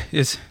 I mean,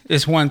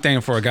 it's one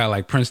thing for a guy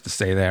like Prince to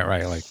say that,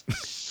 right? Like,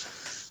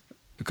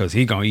 because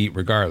he gonna eat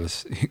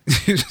regardless.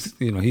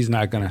 You know, he's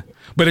not gonna.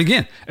 But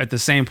again, at the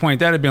same point,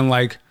 that'd have been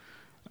like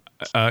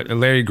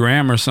Larry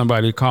Graham or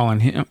somebody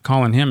calling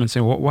him and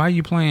saying, "Well, why are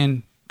you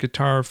playing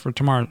guitar for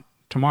Tamar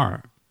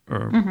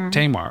or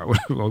Tamar?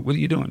 What are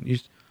you doing?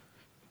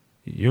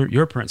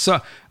 You're Prince."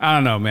 So I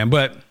don't know, man,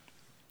 but.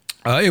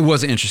 It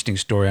was an interesting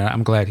story.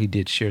 I'm glad he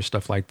did share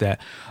stuff like that.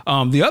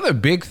 The other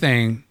big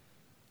thing,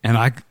 and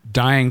I'm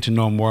dying to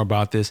know more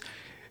about this,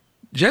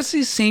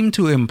 Jesse seemed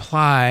to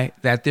imply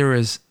that there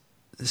is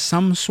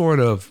some sort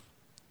of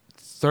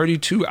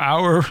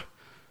 32-hour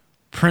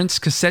Prince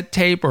cassette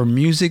tape or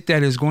music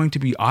that is going to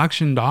be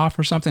auctioned off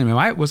or something.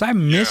 Was I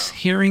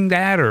mishearing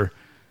that? Or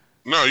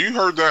no, you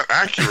heard that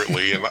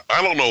accurately, and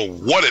I don't know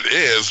what it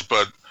is,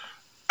 but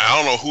I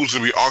don't know who's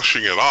going to be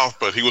auctioning it off,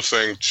 but he was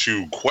saying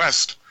to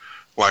Quest,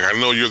 like, I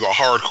know you're the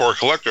hardcore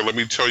collector. Let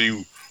me tell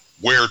you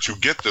where to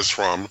get this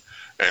from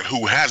and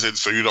who has it,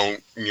 so you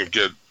don't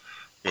get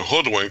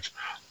hoodwinked.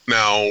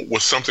 Now,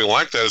 with something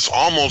like that, it's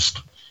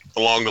almost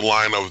along the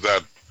line of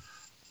that.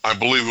 I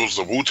believe it was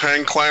the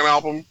Wu-Tang Clan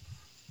album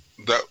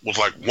that was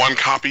like one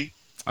copy.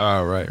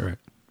 Oh, right.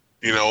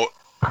 You know,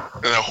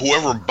 now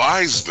whoever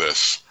buys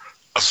this,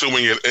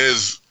 assuming it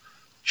is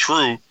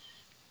true,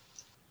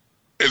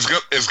 it's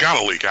got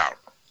to leak out.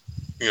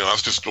 You know,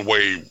 that's just the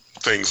way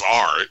things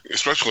are,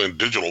 especially in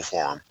digital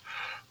form.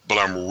 But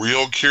I'm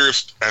real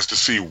curious as to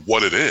see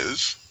what it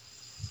is.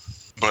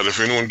 But if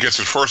anyone gets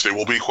it first, it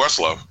will be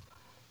Questlove.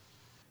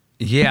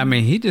 Yeah, I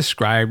mean, he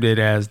described it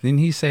as, didn't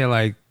he say,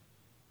 like,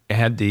 it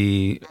had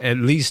at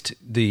least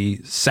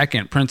the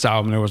second Prince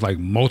album, there was like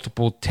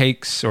multiple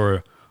takes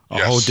or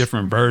a whole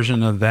different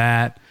version of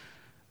that.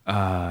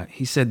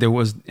 He said there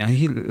was, and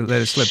he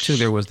let it slip too,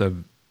 there was the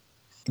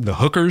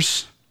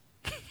Hookers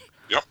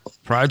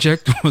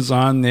project was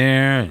on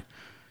there.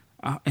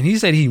 And he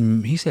said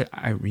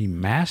I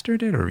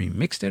remastered it or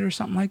remixed it or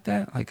something like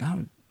that. Like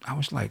I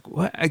was like,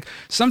 what?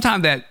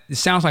 Sometimes that it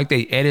sounds like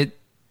they edit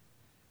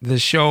the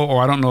show,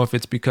 or I don't know if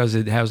it's because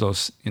it has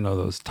those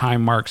those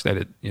time marks that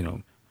it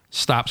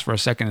stops for a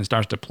second and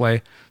starts to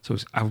play. So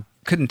I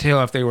couldn't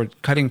tell if they were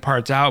cutting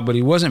parts out, but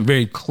he wasn't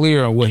very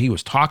clear on what he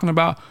was talking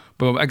about.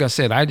 But like I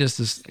said,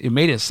 it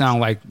made it sound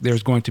like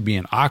there's going to be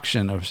an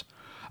auction of.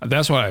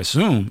 That's what I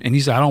assume. And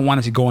he said, I don't want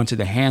it to go into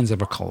the hands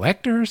of a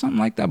collector or something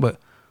like that, but.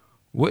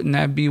 Wouldn't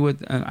that be what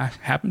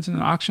happens in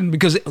an auction?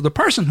 Because the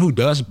person who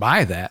does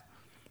buy that,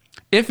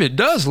 if it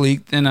does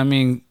leak, then I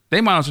mean, they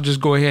might as well just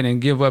go ahead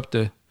and give up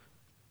the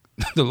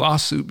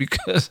lawsuit,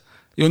 because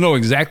you'll know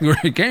exactly where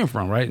it came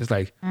from, right? It's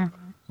like,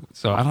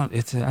 so I don't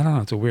know.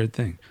 It's a weird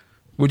thing.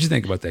 What'd you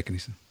think about that,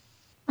 Kanisa?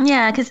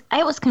 Yeah, because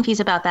I was confused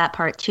about that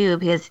part too,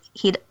 because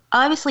he'd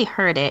obviously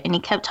heard it and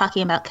he kept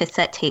talking about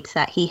cassette tapes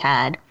that he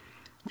had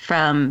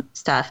from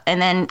stuff.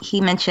 And then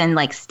he mentioned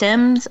like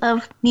stems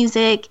of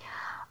music,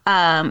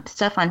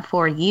 stuff on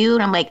For You,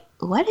 and I'm like,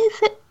 what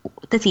is it?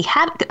 Does he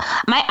have?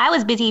 I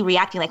was busy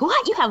reacting like,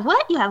 what? You have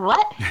what? You have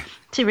what?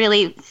 To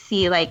really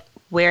see like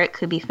where it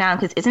could be found,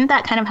 because isn't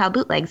that kind of how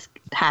bootlegs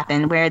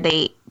happen, where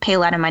they pay a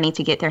lot of money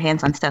to get their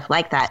hands on stuff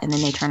like that, and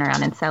then they turn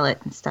around and sell it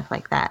and stuff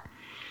like that.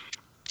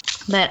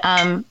 But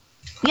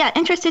yeah,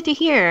 interested to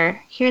hear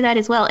that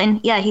as well.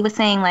 And yeah, he was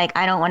saying like,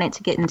 I don't want it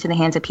to get into the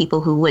hands of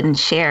people who wouldn't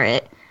share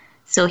it.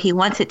 So he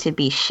wants it to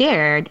be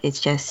shared.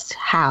 It's just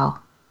how.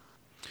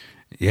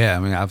 Yeah, I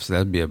mean, obviously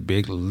that'd be a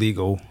big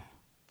legal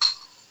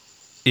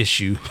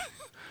issue.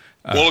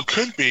 Well, it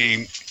could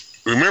be.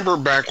 Remember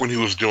back when he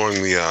was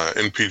doing the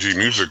NPG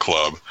Music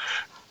Club,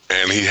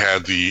 and he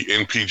had the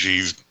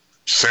NPG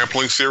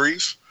sampling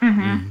series?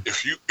 Mm-hmm.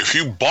 If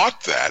you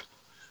bought that,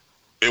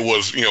 it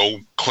was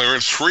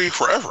clearance free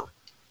forever.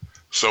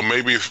 So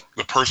maybe if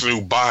the person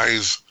who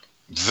buys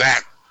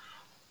that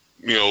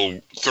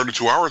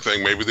 32-hour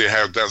thing, maybe they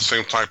have that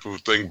same type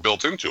of thing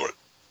built into it.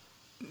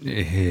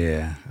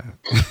 Yeah.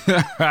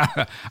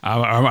 I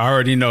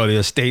already know the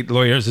estate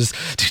lawyers is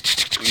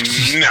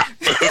No.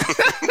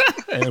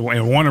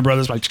 and Warner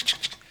Brothers like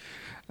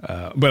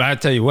but I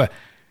tell you what,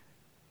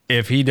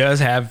 if he does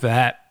have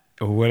that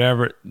or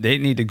whatever, they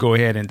need to go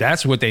ahead and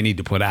that's what they need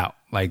to put out.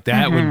 Like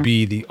that would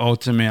be the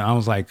ultimate. I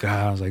was like,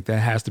 that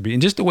has to be.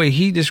 And just the way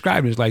he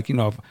described it is like,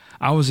 if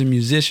I was a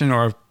musician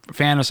or a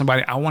fan of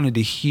somebody, I wanted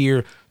to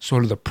hear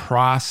sort of the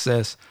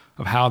process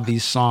of how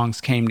these songs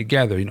came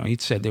together. He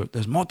said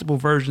there's multiple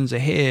versions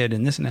ahead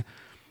and this and that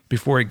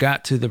before it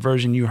got to the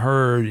version you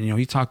heard. And,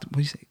 he talked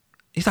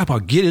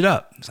about Get It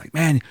Up. It's like,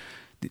 man,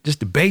 just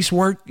the bass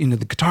work, the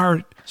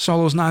guitar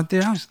solo's not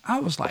there. I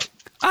was like,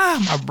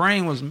 my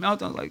brain was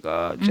melting. I was like,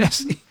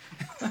 Jesse.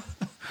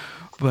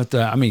 But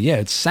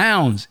it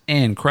sounds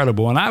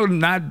incredible. And I would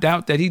not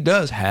doubt that he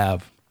does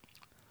have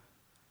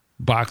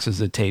boxes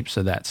of tapes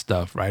of that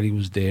stuff, right? He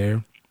was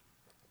there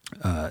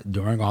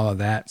during all of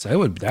that.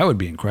 So that would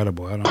be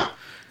incredible.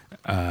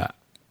 I'm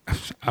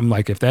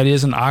like, if that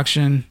is an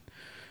auction,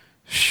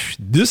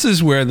 this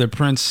is where the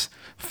Prince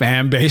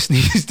fan base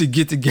needs to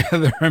get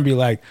together and be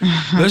like,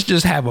 let's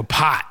just have a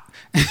pot.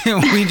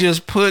 And we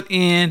just put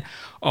in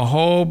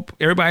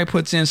everybody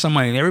puts in some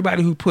money, and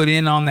everybody who put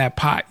in on that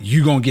pot,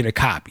 you're going to get a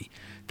copy.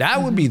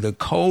 That would be the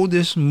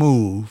coldest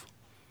move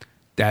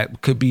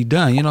that could be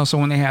done. So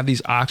when they have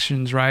these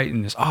auctions, right,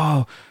 and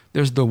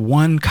there's the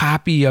one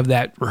copy of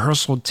that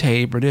rehearsal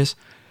tape or this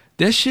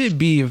should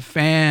be a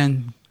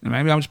fan.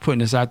 Maybe I'm just putting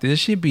this out there. This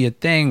should be a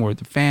thing where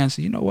the fans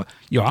say, you know what?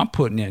 I'm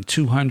putting in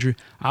 200.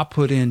 I'll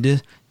put in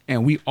this,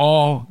 and we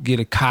all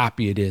get a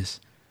copy of this,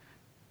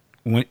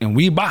 and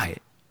we buy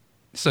it.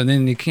 So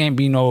then there can't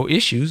be no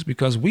issues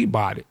because we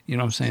bought it. You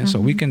know what I'm saying? So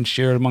we can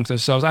share it amongst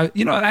ourselves. I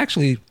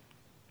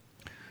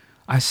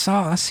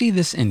see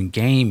this in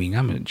gaming.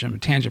 I'm going to jump a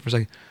tangent for a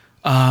second.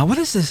 What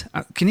is this?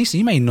 Kenisa,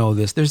 you may know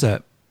this. It's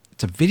a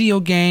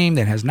video game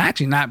that has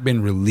actually not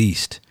been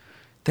released.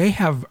 They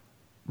have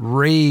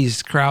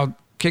raised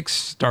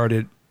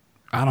kickstarted,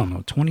 I don't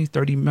know,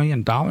 $20-30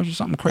 million or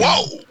something crazy.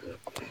 Whoa!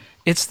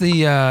 It's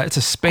it's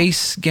a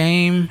space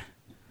game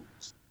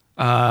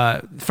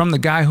from the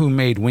guy who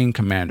made Wing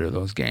Commander,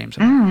 those games.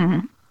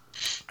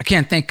 I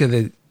can't think of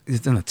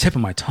it's on the tip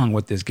of my tongue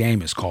what this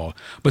game is called.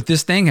 But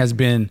this thing has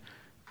been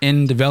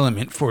in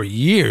development for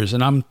years,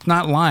 and I'm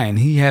not lying.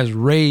 He has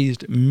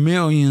raised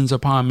millions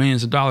upon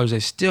millions of dollars. They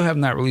still have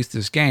not released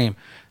this game.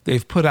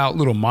 They've put out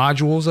little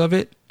modules of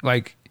it.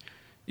 Like,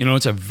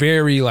 it's a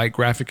very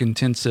graphic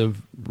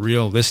intensive,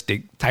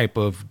 realistic type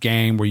of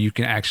game where you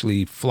can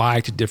actually fly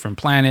to different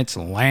planets,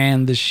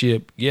 land the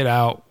ship, get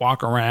out,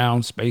 walk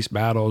around, space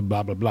battles,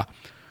 blah, blah, blah.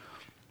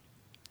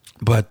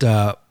 But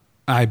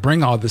I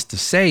bring all this to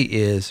say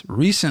is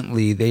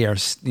recently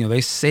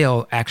they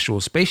sell actual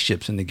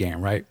spaceships in the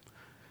game, right?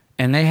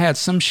 And they had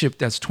some ship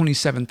that's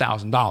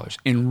 $27,000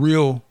 in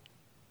real,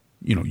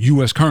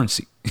 U.S.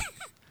 currency.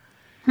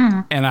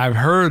 And I've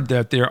heard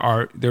that there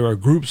are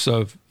groups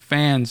of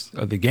fans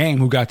of the game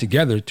who got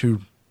together to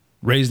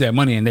raise that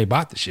money and they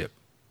bought the ship,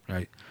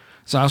 right?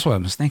 So that's what I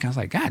was thinking. I was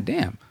like, God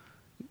damn,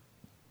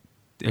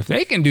 if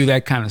they can do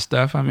that kind of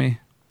stuff,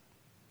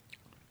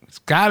 it's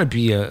got to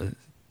be a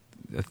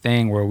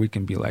thing where we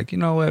can be like,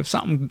 if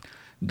something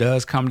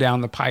does come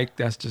down the pike,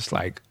 that's just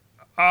like,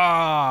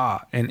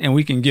 and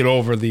we can get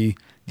over the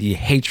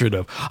hatred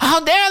of, how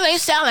dare they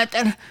sell it?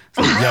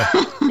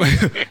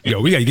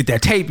 Yo, we got to get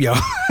that tape, yo.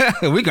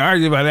 We can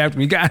argue about it after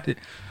we got it.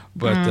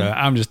 But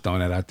I'm just throwing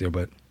that out there.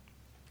 But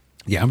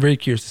yeah, I'm very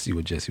curious to see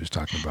what Jesse was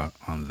talking about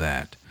on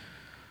that.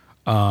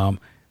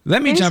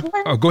 Let me jump.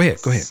 Go ahead.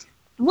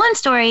 One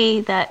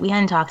story that we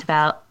hadn't talked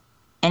about,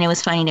 and it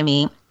was funny to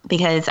me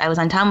because I was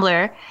on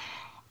Tumblr,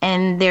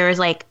 and there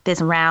was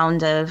this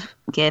round of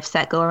gifts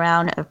that go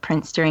around of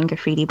Prince during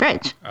Graffiti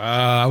Bridge.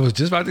 I was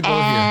just about to go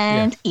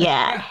here.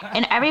 Yeah.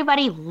 And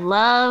everybody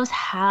loves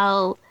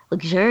how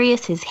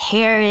luxurious his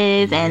hair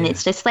is, and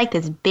it's just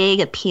this big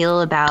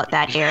appeal about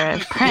that era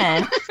of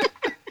Prince.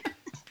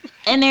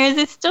 And there's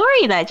a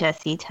story that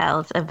Jesse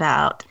tells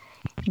about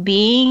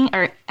being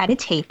at a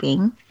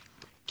taping,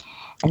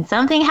 and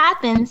something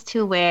happens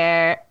to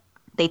where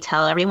they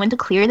tell everyone to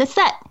clear the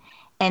set.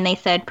 And they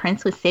said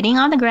Prince was sitting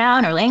on the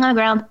ground or laying on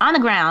the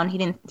ground. He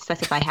didn't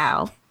specify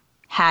how,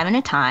 having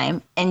a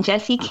time. And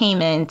Jesse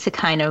came in to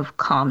kind of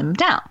calm him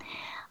down.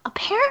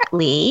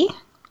 Apparently,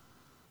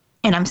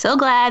 and I'm so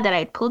glad that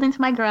I pulled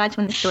into my garage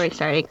when the story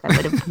started because I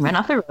would have run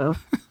off the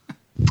roof.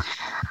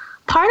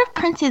 Part of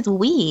Prince's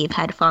weave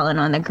had fallen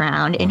on the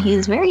ground, and he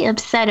was very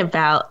upset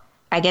about,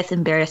 I guess,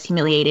 embarrassed,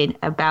 humiliated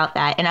about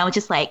that. And I was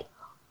just like,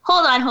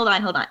 hold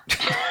on.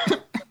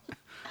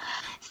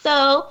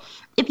 So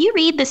if you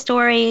read the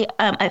story,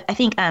 I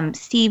think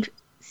Steve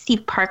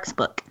Park's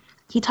book,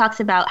 he talks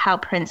about how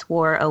Prince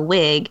wore a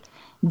wig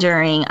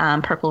during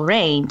Purple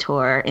Rain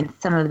tour in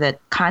some of the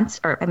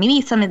or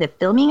maybe some of the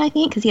filming, I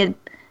think, because he had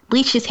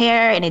bleached his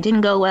hair and it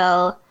didn't go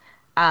well.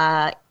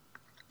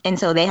 And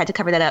so they had to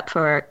cover that up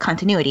for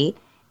continuity.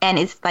 And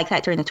it's like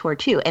that during the tour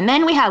too. And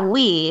then we have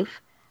weave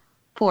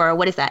for,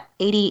 what is that,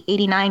 80,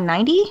 89,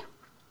 90?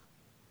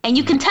 And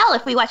you can tell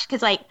if we watch,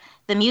 because like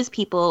the Muse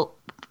people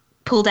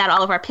pulled out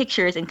all of our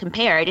pictures and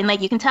compared, and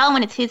like you can tell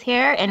when it's his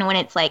hair and when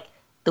it's like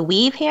the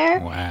weave hair.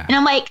 Wow. And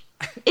I'm like,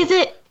 is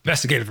it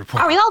investigative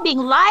report? Are we all being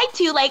lied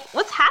to? Like,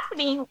 what's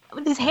happening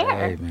with his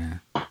hair? Hey, man.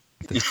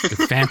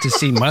 The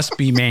fantasy must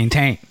be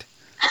maintained.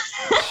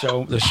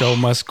 The show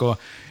must go.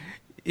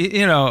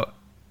 You know,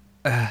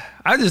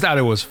 I just thought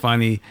it was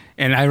funny.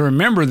 And I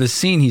remember the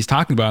scene he's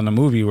talking about in the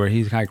movie where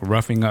he's like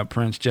roughing up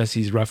Prince.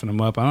 Jesse's roughing him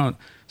up.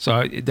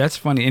 So that's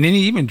funny. And then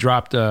he even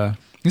dropped,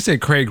 he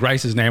said Craig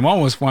Rice's name. I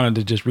almost wanted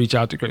to just reach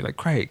out to Craig. Like,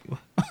 Craig,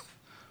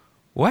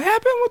 what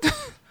happened with the...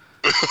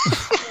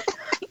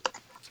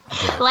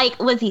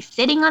 Like, was he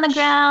sitting on the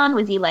ground?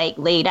 Was he like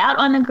laid out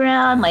on the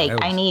ground? Like,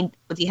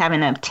 was he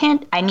having a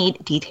tent? I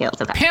need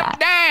details about Pimp that.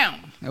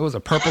 down. It was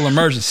a purple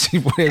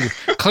emergency. Clear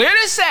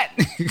the set.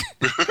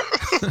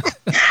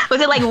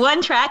 Was it like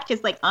one track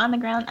just like on the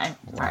ground? I'm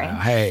sorry. Wow.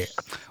 Hey,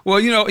 well,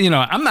 you know,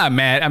 I'm not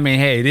mad. I mean,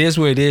 hey, it is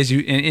what it is.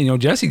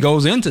 And Jesse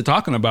goes into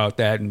talking about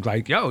that and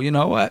like, yo, you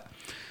know what?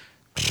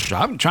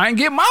 I'm trying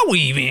to get my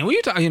weave in. What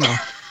you talking?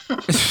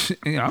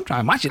 I'm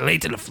trying to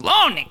modulate to the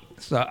floor, nigga.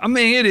 So I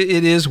mean,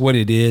 it is what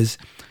it is.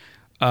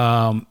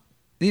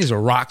 These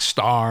are rock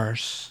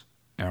stars.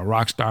 And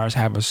rock stars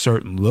have a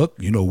certain look.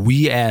 You know,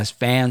 we as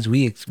fans,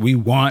 we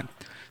want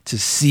to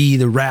see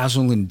the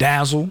razzle and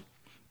dazzle.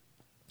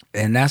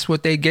 And that's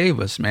what they gave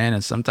us, man.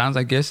 And sometimes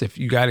I guess if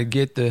you got to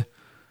get the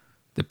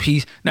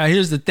piece. Now,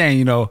 here's the thing,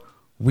 you know,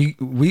 we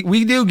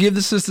do give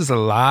the sisters a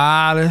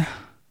lot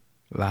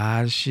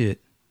of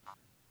shit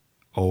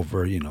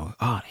over, you know,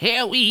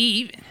 hair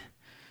weave,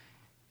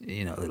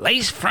 you know,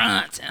 lace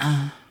fronts.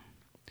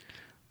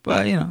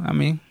 But, you know, I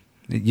mean,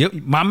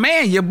 my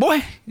man, your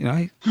boy, you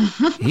know,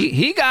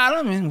 he got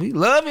them and we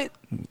love it.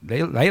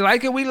 They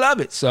like it, we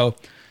love it. So,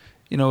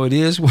 you know, it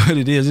is what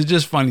it is. It's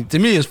just funny. To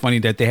me, it's funny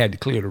that they had to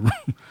clear the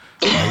room.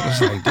 It's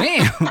like,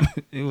 damn,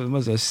 it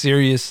was a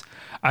serious.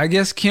 I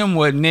guess Kim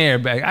wasn't there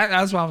back.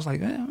 That's why I was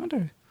like, I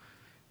wonder.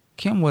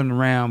 Kim wasn't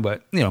around,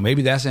 but you know,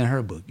 maybe that's in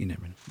her book. You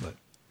never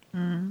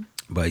know.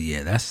 But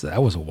yeah,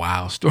 that was a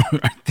wild story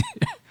right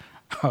there.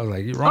 I was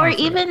like, you're wrong. Or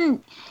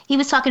even he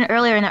was talking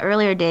earlier in the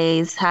earlier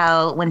days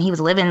how when he was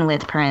living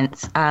with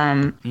Prince,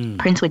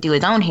 Prince would do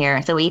his own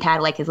hair. So he'd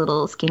had like his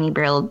little skinny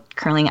barrel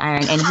curling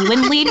iron, and he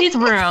wouldn't leave his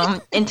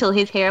room until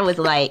his hair was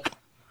like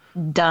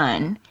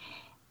done.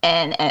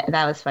 And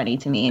that was funny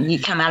to me. And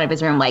he'd come out of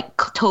his room like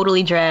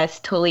totally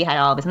dressed, totally had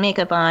all of his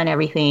makeup on,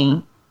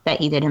 everything that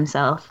he did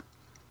himself,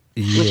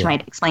 which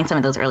might explain some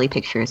of those early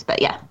pictures.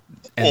 But yeah.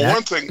 Well,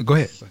 one thing. Go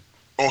ahead.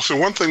 Also,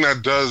 one thing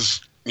that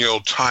does, you know,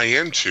 tie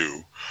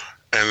into,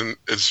 and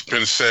it's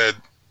been said,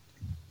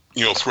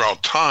 you know,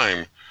 throughout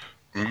time,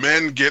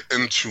 men get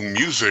into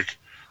music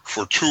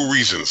for two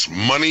reasons: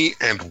 money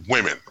and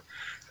women.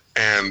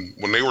 And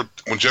when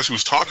Jesse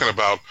was talking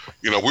about,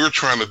 you know, we were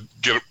trying to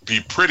be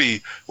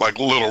pretty like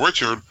Little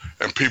Richard,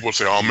 and people would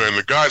say, "Oh man,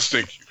 the guys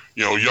think,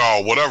 you know,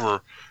 y'all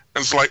whatever."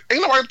 And it's like,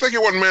 ain't nobody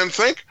thinking what men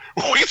think.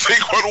 We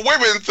think what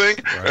women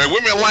think, right. And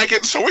women like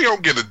it, so we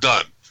don't get it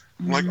done.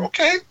 I'm like,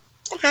 okay,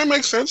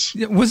 makes sense.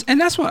 Yeah, and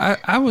that's what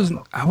I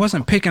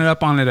wasn't picking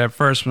up on it at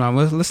first. When I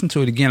listened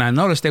to it again, I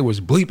noticed they was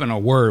bleeping a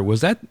word.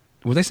 Was they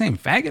saying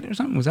faggot or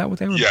something? Was that what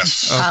they were?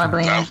 Yes,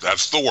 probably.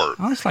 That's the word.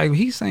 I was like,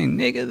 he's saying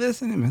nigga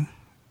this and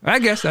I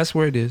guess that's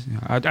where it is.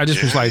 I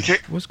just was like,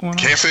 what's going on?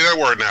 Can't say that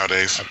word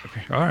nowadays.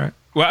 Okay, all right.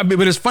 Well,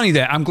 but it's funny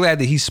that I'm glad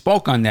that he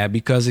spoke on that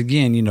because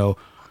again, you know,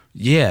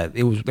 yeah,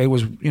 they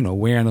was you know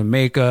wearing the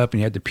makeup and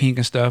you had the pink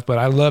and stuff. But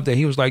I love that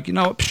he was like, you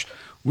know,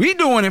 we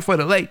doing it for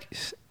the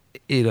ladies.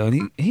 You know,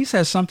 and he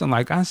said something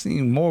like, I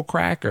seen more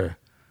crack or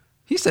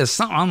he said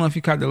something. I don't know if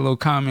you caught that little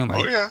comment.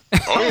 Like,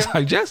 I was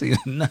like, Jesse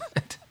is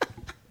nut.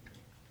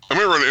 I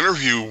remember an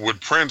interview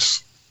with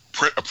Prince,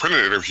 a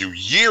printed interview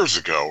years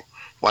ago,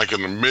 like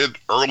in the mid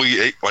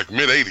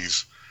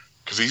 80s,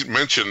 because he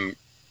mentioned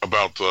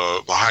about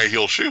the high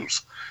heel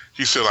shoes.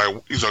 He said,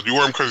 he's like, you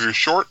wear them because you're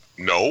short?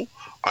 No,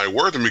 I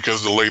wear them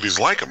because the ladies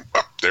like them.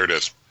 Oh, there it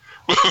is.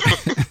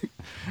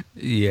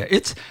 Yeah,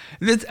 it's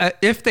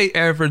if they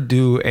ever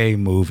do a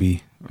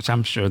movie, which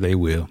I'm sure they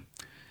will,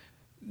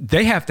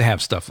 they have to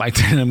have stuff like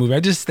that in a movie. I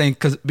just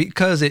think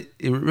because it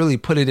really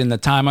put it in the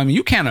time. I mean,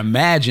 you can't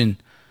imagine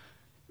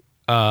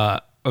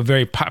a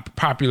very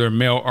popular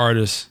male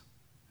artist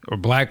or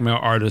black male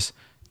artist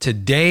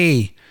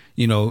today.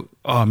 You know,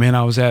 oh man,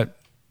 I was at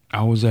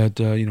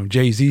you know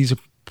Jay-Z's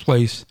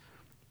place,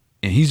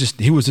 and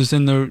he was just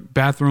in the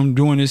bathroom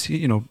doing this.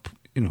 You know,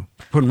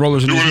 putting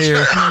rollers in his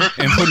hair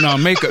and putting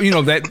on makeup, you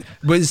know, that,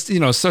 but it's, you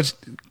know, such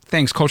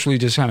things culturally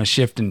just kind of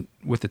shifting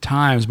with the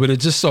times, but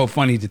it's just so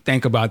funny to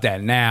think about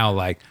that now.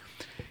 Like,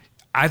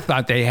 I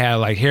thought they had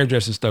like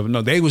hairdressing stuff.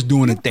 No, they was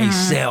doing it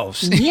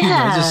themselves. Yeah. You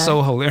know, it's just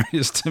so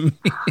hilarious to me.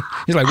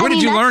 He's like, where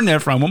did you learn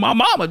that from? Well, my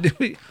mama did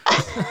it.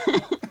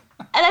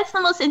 And that's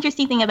the most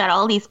interesting thing about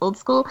all these old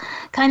school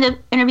kind of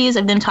interviews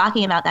of them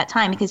talking about that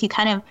time, because you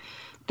kind of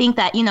think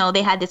that,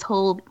 they had this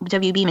whole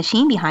WB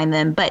machine behind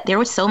them, but there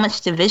was so much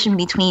division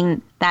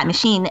between that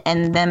machine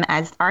and them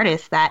as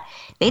artists that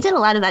they did a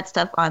lot of that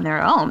stuff on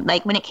their own.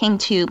 Like when it came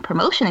to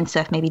promotion and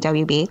stuff, maybe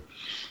WB.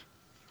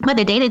 But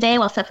the day-to-day,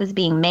 while stuff was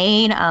being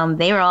made,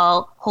 they were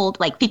all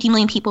like 50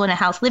 million people in a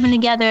house living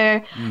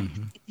together.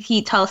 Mm-hmm.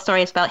 He tells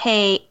stories about,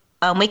 hey,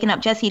 waking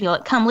up Jesse to go,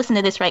 come listen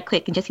to this right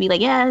quick, and Jesse be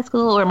like, yeah, that's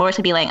cool. Or Morris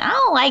would be like, I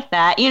don't like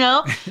that,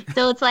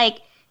 So it's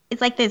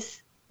like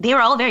this, they were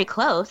all very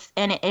close.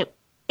 And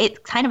it's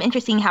kind of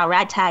interesting how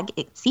Ragtag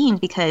it seems,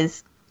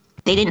 because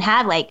they didn't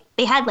have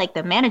they had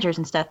the managers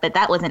and stuff, but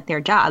that wasn't their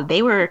job.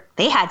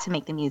 They had to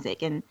make the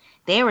music, and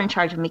they were in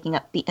charge of making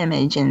up the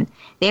image, and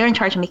they were in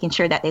charge of making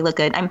sure that they look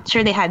good. I'm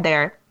sure they had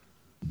their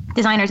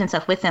designers and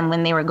stuff with them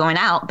when they were going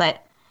out,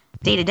 but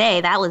day to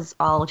day, that was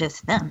all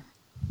just them.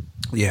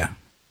 Yeah.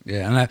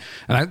 Yeah.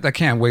 And I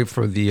can't wait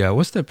for the,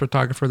 what's the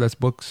photographer that's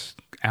books?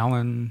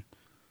 Alan.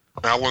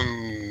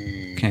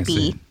 B. Can't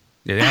see.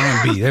 Yeah,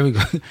 Alan B. There we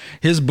go.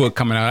 His book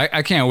coming out.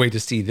 I can't wait to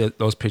see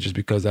those pictures,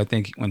 because I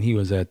think when he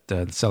was at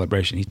the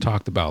celebration, he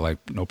talked about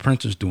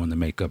Prince was doing the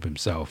makeup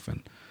himself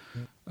and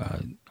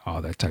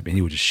all that type, and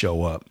he would just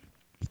show up.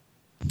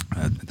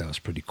 That was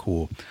pretty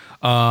cool.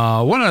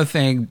 One other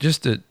thing,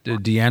 just the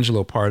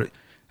D'Angelo part.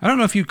 I don't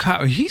know if you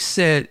caught. He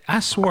said,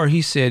 I swore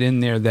he said in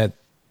there that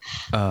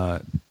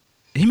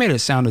he made it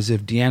sound as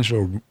if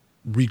D'Angelo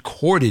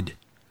recorded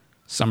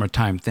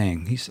Summertime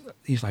Thing. He's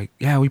like,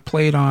 yeah, we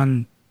played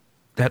on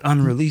that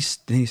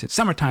unreleased. And he said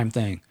Summertime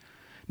Thing.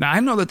 Now I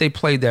know that they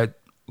played that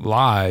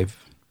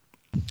live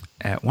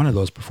at one of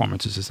those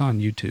performances. It's on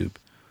YouTube,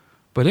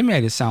 but it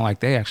made it sound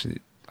like they actually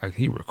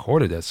he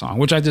recorded that song,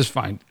 which I just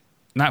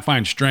not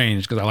find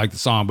strange, because I like the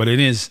song, but it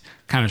is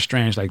kind of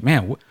strange. Like,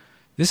 man,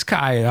 this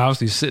guy is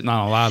obviously sitting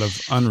on a lot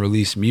of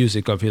unreleased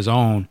music of his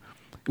own,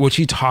 which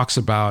he talks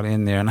about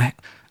in there. And I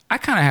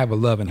kind of have a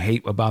love and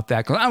hate about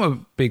that, because I'm a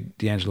big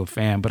D'Angelo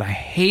fan, but I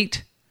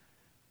hate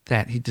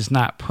that he does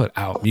not put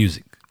out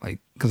music.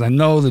 Because I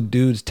know the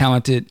dude's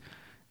talented.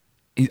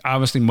 He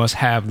obviously must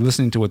have,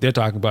 listening to what they're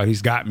talking about,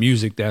 he's got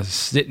music that's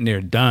sitting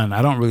there done.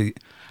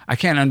 I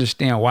can't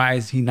understand why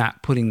is he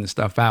not putting the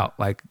stuff out.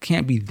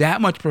 Can't be that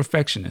much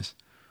perfectionist.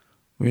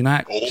 We're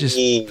not just,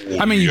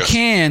 I mean, yes, you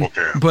can,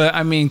 okay. But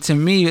I mean, to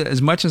me,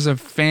 as much as a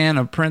fan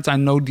of Prince, I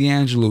know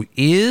D'Angelo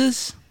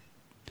is,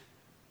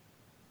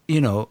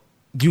 you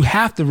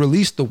have to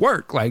release the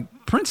work.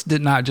 Prince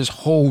did not just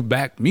hold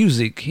back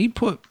music. He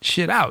put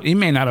shit out. He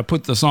may not have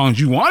put the songs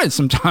you wanted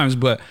sometimes,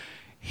 but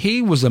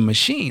he was a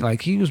machine.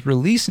 He was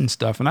releasing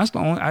stuff. And that's the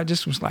only, I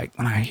just was like,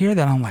 when I hear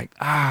that, I'm like,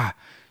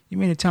 you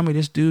mean to tell me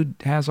this dude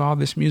has all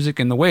this music?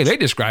 And the way they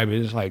describe it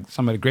is like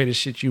some of the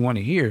greatest shit you want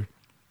to hear.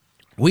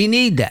 We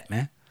need that,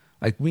 man.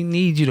 We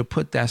need you to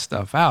put that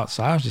stuff out.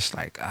 So I was just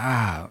like,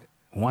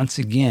 once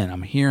again,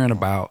 I'm hearing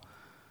about,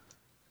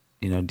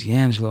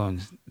 D'Angelo and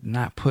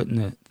not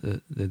putting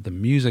the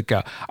music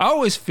out. I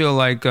always feel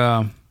like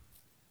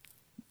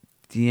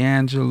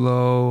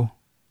D'Angelo,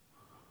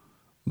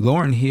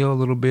 Lauryn Hill a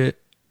little bit.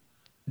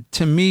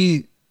 To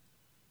me,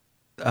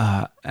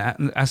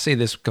 I say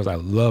this because I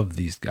love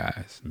these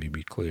guys. Let me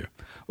be clear.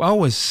 Well,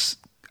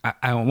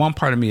 one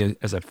part of me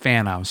as a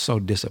fan, I was so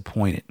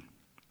disappointed,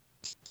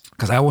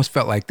 because I always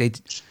felt like they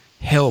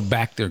held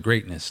back their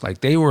greatness.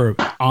 They were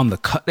on the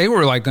cut. They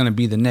were going to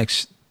be the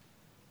next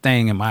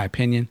thing, in my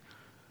opinion.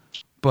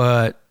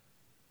 But,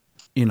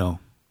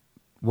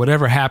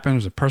 whatever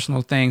happened, the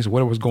personal things,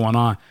 whatever was going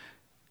on,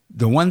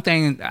 the one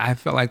thing I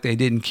felt like they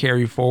didn't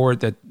carry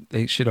forward that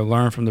they should have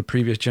learned from the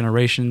previous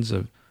generations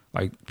of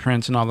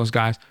Prince and all those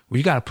guys, well,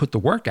 you got to put the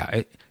work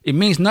out. It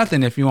means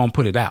nothing if you won't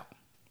put it out.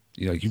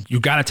 You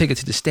got to take it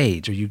to the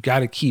stage, or you got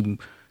to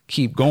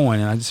keep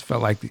going. And I just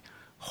felt like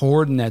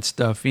hoarding that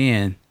stuff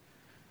in.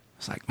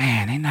 It's like,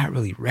 man, they're not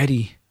really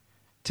ready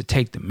to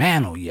take the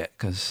mantle yet,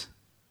 because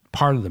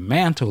part of the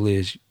mantle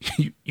is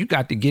you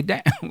got to get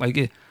down.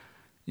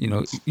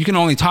 You can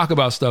only talk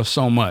about stuff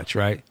so much,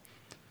 right?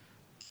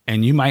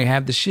 And you might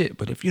have the shit,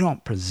 but if you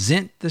don't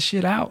present the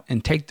shit out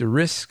and take the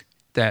risk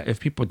that if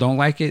people don't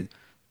like it,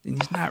 then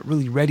he's not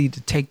really ready to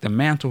take the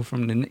mantle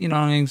from the, what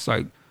I mean? It's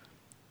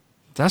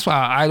that's why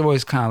I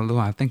always kind of,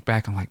 when I think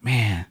back, I'm like,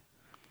 man,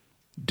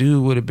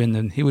 dude would have been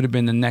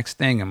the next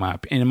thing in my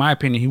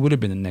opinion, he would have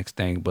been the next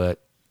thing,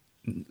 but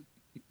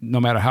no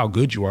matter how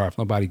good you are, if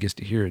nobody gets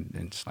to hear it,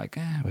 it's like,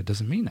 it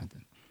doesn't mean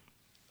nothing.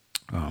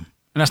 And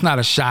that's not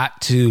a shot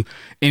to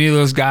any of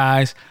those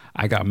guys.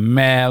 I got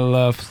mad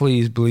love.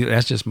 Please believe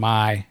that's just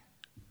my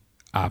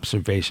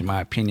observation,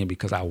 my opinion,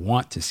 because I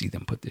want to see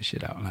them put this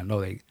shit out, and I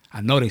know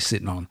they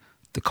sitting on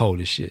the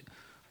coldest shit.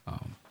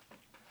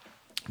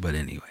 But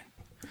anyway.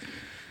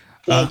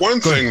 Well, one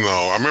thing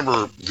though, I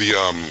remember the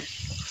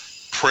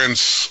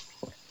Prince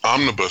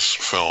omnibus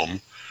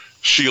film.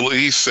 Sheila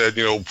E. said,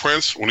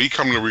 Prince, when he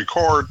come to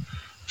record,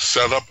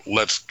 set up,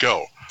 let's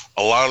go.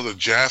 A lot of the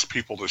jazz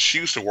people that she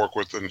used to work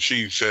with, and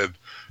she said,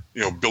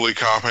 Billy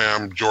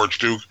Cobham, George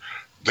Duke,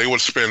 they would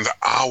spend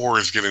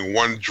hours getting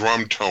one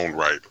drum tone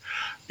right,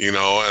 and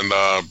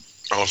I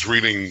was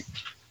reading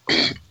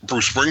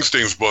Bruce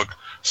Springsteen's book,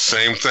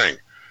 same thing.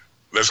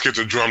 let's get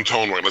the drum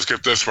tone right, let's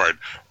get this right.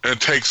 And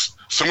it takes,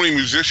 so many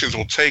musicians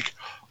will take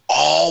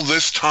all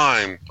this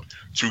time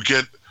to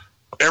get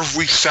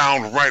every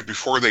sound right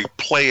before they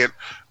play it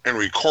and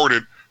record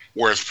it,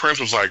 whereas Prince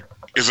was like,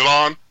 is it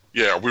on?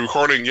 Yeah. Are we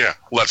recording? Yeah,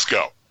 let's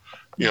go.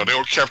 You know, they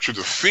will capture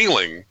the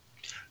feeling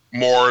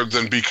more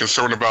than be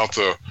concerned about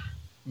the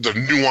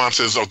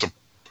nuances of the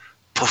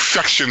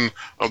perfection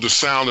of the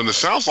sound. And it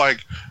sounds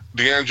like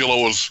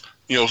D'Angelo was,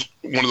 you know,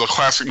 one of the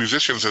classic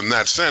musicians in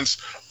that sense,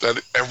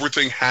 that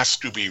everything has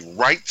to be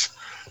right,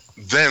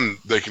 then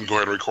they can go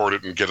ahead and record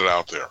it and get it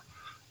out there.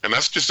 And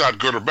that's just not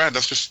good or bad.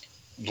 That's just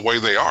the way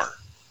they are.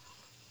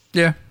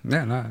 Yeah,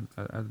 no,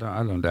 I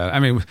don't doubt it. I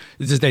mean,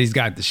 it's just that he's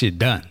got the shit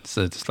done.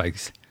 So it's like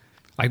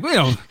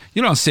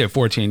you don't sit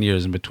 14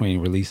 years in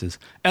between releases,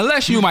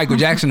 unless you Michael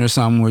Jackson or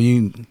something, where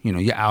you know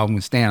your album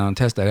would stand on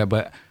test like that.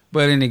 But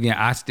then again,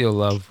 I still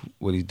love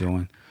what he's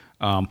doing.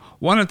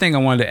 One other thing I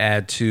wanted to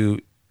add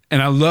to,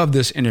 and I love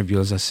this interview,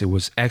 as I said,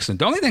 was excellent.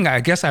 The only thing I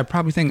guess I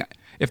probably think,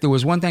 if there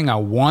was one thing I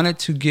wanted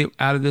to get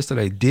out of this that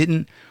I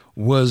didn't,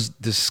 was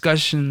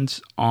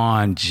discussions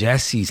on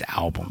Jesse's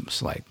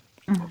albums, like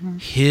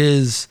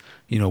his,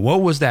 you know,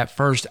 what was that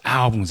first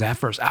album? When that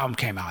first album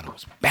came out, it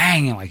was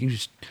banging. Like, he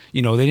was,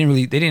 you know, I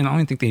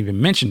don't think they even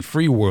mentioned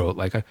Free World.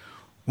 Like,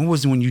 when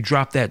was it when you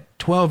dropped that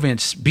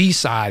 12-inch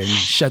B-side and you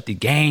shut the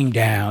game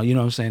down? You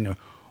know what I'm saying? Or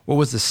what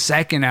was the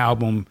second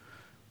album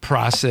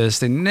process?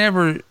 They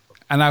never,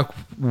 and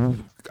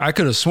I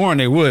could have sworn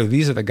they would.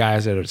 These are the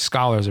guys that are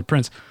scholars of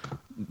Prince.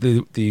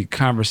 The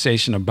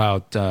conversation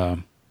about,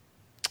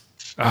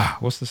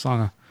 what's the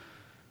song?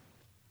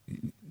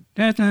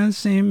 Don't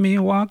see me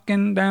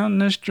walking down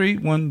the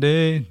street one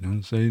day.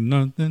 Don't say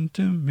nothing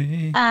to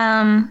me.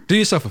 Do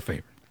yourself a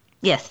favor.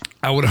 Yes.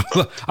 I would have.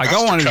 Like,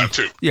 I wanted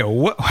to. Yeah.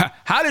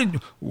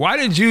 Why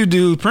did you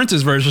do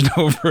Prince's version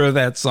over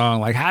that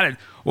song? Like,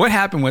 what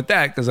happened with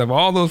that? Because of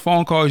all those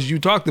phone calls you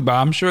talked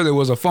about, I'm sure there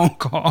was a phone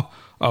call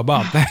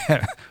about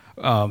that.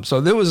 So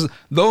those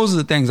are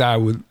the things I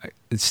would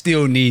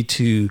still need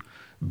to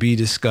be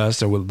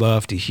discussed, or would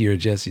love to hear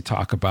Jesse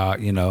talk about.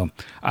 You know,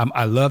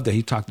 I love that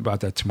he talked about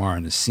that tomorrow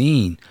in the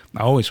scene.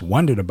 I always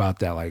wondered about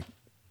that. Like,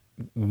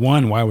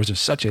 why was there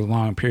such a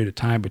long period of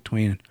time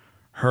between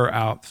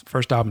her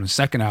first album and the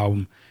second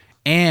album,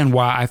 and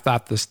why I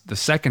thought the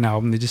second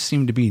album, there just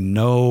seemed to be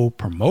no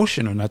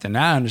promotion or nothing.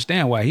 Now I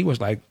understand why he was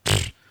like,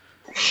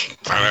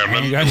 I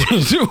ain't got to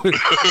do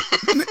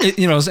it.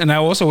 You know, and I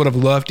also would have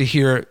loved to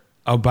hear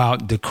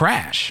about The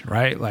Crash,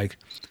 right? Like,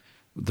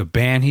 the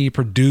band he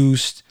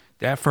produced.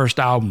 That first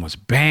album was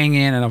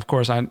banging, and of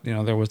course,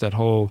 there was that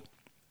whole,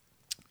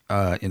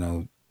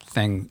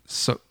 thing,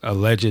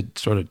 alleged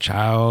sort of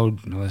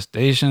child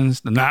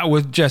molestations, not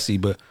with Jesse,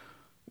 but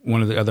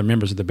one of the other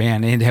members of the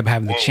band. They ended up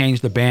having to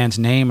change the band's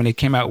name, and they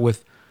came out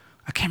with,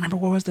 I can't remember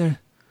what was the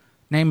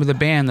name of the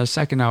band. The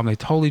second album, they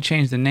totally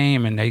changed the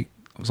name, and they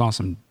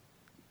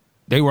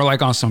were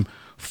like on some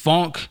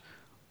funk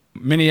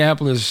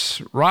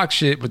Minneapolis rock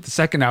shit, but the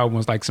second album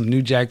was like some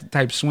New Jack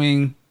type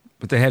swing.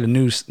 But they had a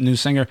new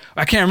singer.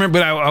 I can't remember,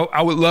 but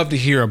I would love to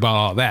hear about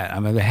all that. I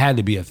mean, there had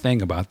to be a thing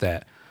about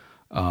that.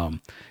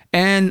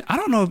 And I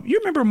don't know if you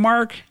remember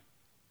Mark,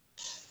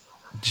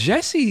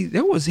 Jesse. He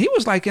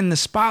was like in the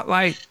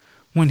spotlight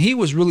when he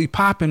was really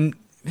popping.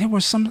 There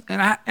was some,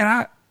 and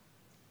I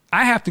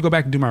have to go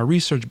back and do my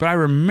research, but I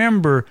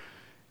remember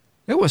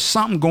there was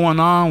something going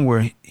on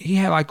where he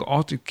had like an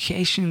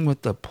altercation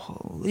with the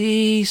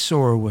police,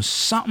 or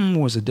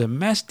was a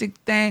domestic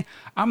thing.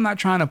 I'm not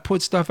trying to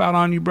put stuff out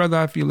on you,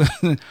 brother, if you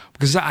listen,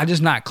 because I'm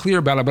just not clear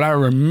about it. But I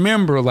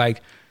remember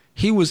like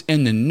he was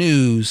in the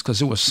news because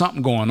there was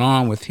something going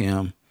on with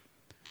him,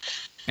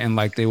 and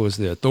like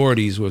the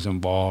authorities was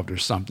involved or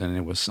something.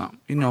 It was something,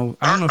 you know.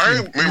 I don't know. I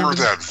remember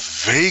that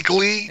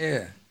vaguely.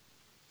 Yeah.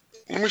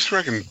 Let me see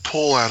if I can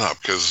pull that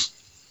up, because.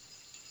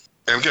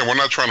 And again, we're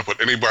not trying to put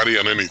anybody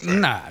on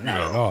anything. Nah, not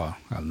at all.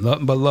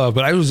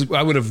 But I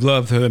would have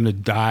loved for him to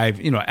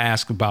dive,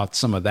 ask about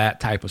some of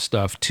that type of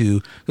stuff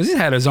too, because he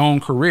had his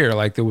own career.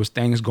 Like, there was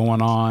things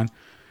going on.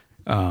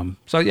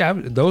 So yeah,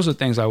 those are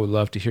things I would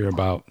love to hear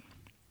about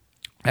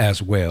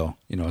as well.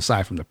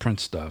 Aside from the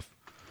Prince stuff.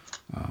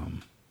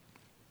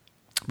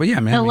 But yeah,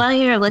 man. So while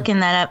you're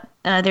looking that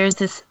up, there's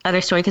this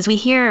other story, because we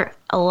hear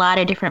a lot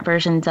of different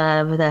versions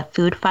of the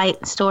food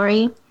fight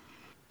story.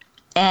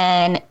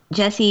 And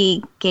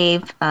Jesse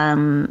gave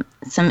some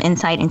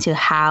insight into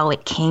how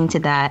it came to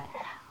that,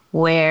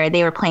 where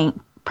they were playing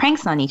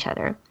pranks on each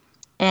other.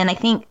 And I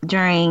think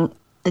during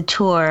the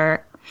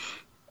tour,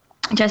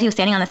 Jesse was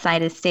standing on the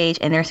side of the stage,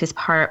 and there's this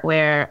part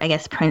where I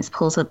guess Prince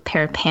pulls a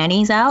pair of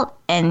panties out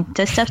and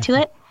does stuff to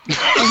it.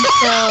 And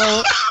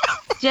so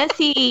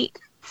Jesse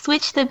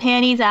switched the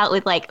panties out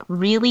with like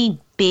really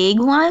big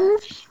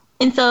ones.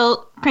 And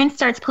so Prince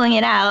starts pulling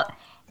it out,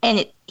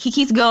 and he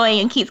keeps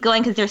going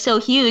because they're so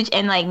huge.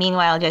 And like,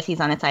 meanwhile, Jesse's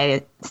on the side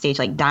of the stage,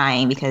 like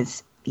dying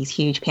because these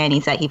huge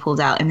panties that he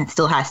pulls out, and it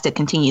still has to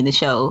continue the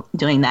show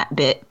doing that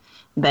bit.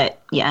 But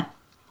yeah.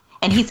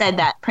 And he said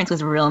that Prince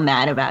was real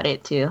mad about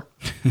it too.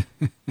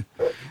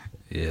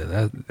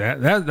 Yeah,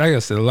 that like I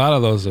said, a lot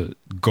of those are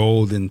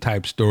golden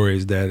type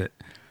stories that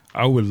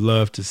I would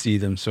love to see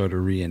them sort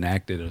of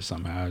reenacted or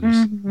somehow.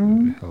 Just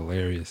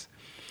hilarious.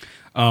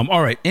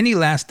 All right. Any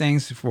last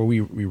things before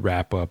we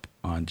wrap up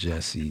on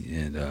Jesse?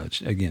 And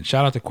again,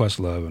 shout out to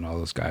Questlove and all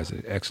those guys.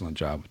 Excellent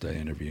job with that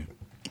interview.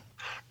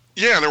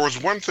 Yeah, there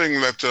was one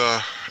thing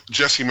that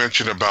Jesse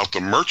mentioned about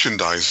the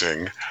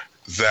merchandising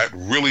that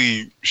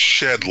really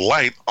shed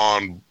light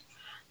on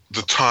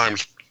the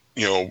Times,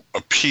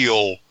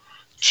 appeal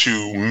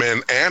to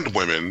men and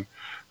women,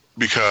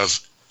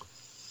 because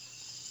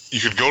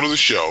you could go to the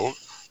show,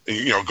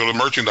 and, go to the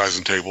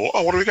merchandising table.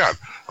 Oh, what do we got?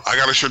 I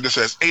got a shirt that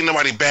says, "Ain't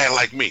nobody bad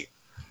like me."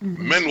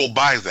 Mm-hmm. Men will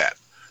buy that.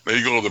 Now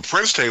you go to the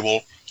Prince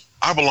table.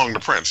 I belong to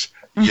Prince.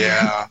 Mm-hmm.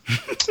 Yeah,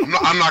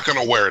 I'm not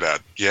going to wear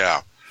that.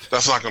 Yeah,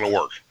 that's not going to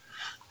work.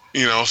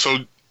 So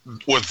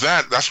with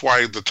that's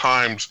why the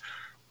Times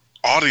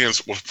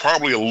audience was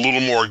probably a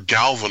little more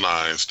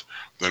galvanized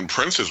than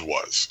Prince's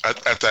was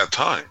at that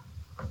time.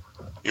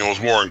 It was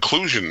more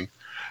inclusion.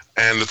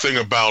 And the thing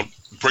about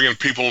bringing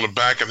people in the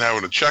back and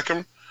having to check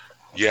them,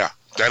 yeah,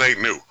 that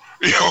ain't new.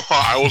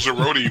 I was a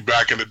roadie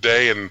back in the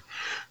day, and,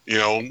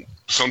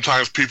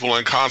 sometimes people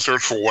in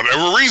concerts, for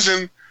whatever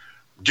reason,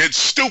 get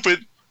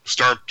stupid,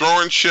 start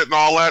throwing shit and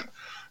all that,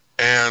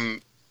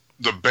 and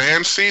the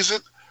band sees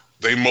it.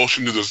 They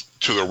motion to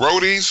the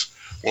roadies.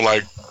 We're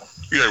like,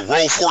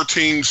 row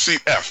 14,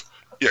 seat F.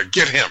 Yeah,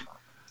 get him.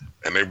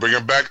 And they bring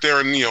him back there,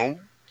 and,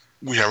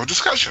 we have a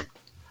discussion.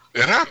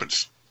 It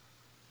happens.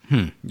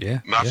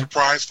 Yeah. Not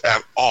surprised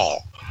at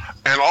all.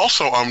 And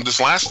also, this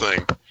last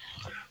thing,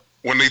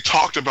 when they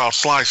talked about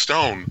Sly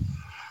Stone,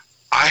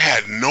 I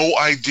had no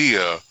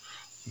idea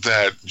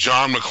that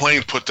John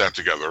McClane put that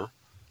together,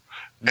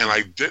 and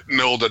I didn't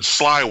know that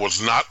Sly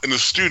was not in the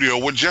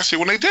studio with Jesse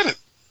when they did it.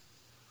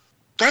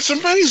 That's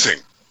amazing.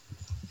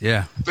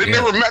 Yeah. They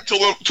never met till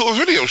the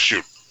video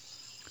shoot.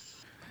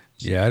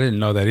 Yeah, I didn't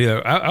know that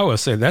either. I would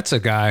say that's a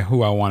guy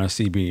who I want to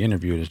see be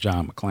interviewed, is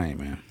John McClane,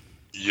 man.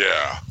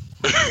 Yeah.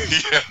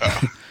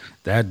 Yeah.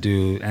 That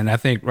dude. And I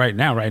think right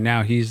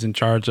now he's in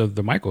charge of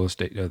the Michael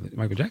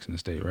Jackson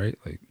estate, right?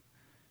 Like,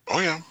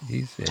 oh yeah.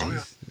 He's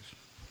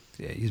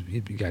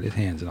got his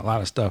hands in a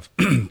lot of stuff.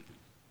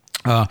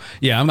 I'm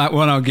not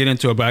want to get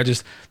into it,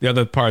 but the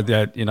other part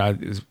that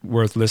is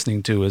worth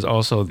listening to is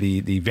also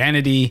the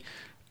vanity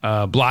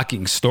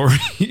blocking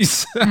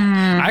stories.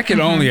 I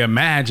can only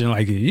imagine,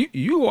 like,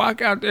 you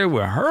walk out there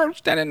with her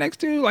standing next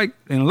to you, like,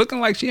 and looking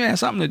like she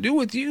has something to do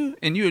with you,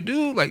 and you a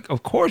dude, like,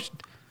 of course.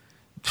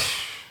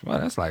 Well,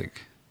 that's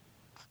like,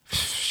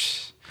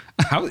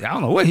 I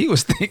don't know what he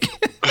was thinking.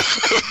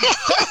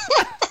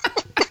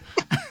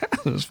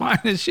 As fine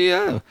as she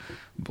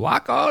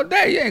block all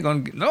day, you ain't gonna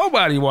get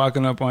nobody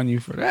walking up on you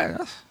for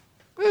that.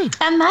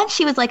 I'm mad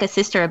she was like a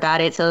sister about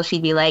it, so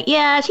she'd be like,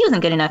 yeah, she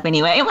wasn't good enough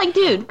anyway. I'm like,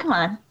 dude, come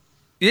on.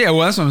 Yeah,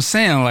 well, that's what I'm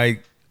saying.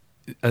 Like,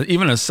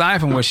 even aside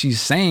from what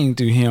she's saying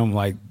to him,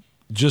 like,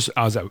 just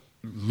as I was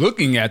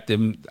looking at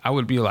them, I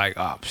would be like,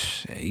 oh,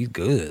 he's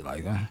good.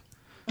 Like,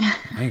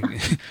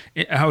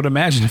 I would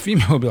imagine a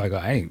female would be like, oh,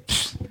 hey,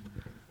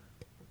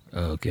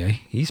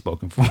 okay, he's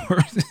spoken for.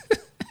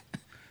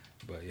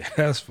 But yeah,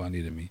 that's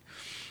funny to me.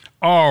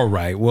 All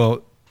right,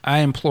 well, I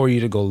implore you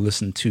to go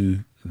listen to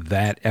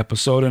that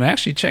episode and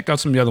actually check out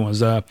some of the other ones.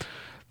 The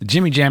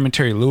Jimmy Jam and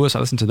Terry Lewis, I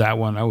listened to that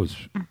one. That was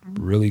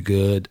really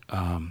good.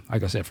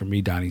 Like I said, for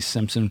me, Donnie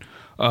Simpson.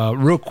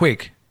 Real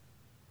quick,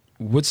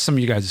 what's some of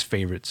you guys'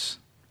 favorites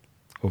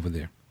over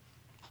there?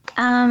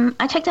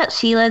 I checked out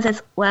Sheila's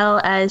as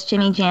well as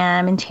Jimmy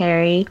Jam and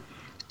Terry.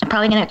 I'm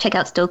probably going to check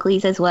out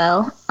Stokely's as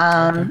well.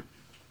 Okay.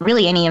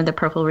 Really any of the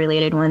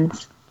Purple-related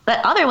ones.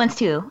 But other ones,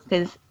 too,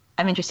 because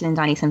I'm interested in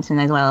Donnie Simpson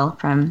as well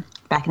from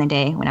back in the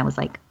day when I was,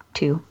 like,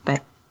 2.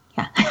 But,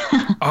 yeah.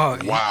 Oh,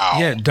 wow.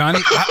 Yeah, Donnie.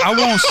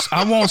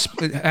 I won't.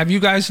 Have you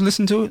guys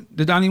listened to it,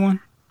 the Donnie one?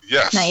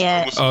 Yes. Not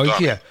yet. Oh,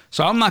 yeah.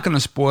 So I'm not going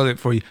to spoil it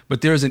for you,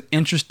 but there's an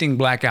interesting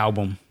Black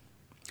Album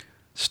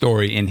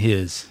story in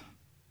his.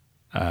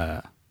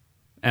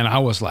 And I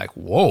was like,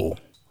 whoa.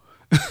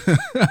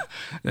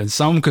 And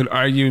some could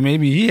argue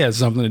maybe he had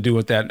something to do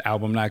with that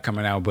album not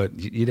coming out, but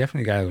you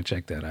definitely got to go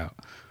check that out.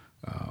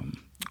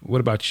 What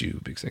about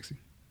you, Big Sexy?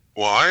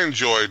 Well, I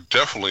enjoyed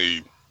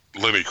definitely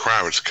Lenny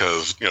Kravitz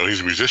because,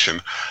 he's a musician.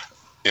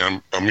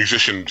 And a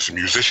musician's a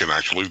musician,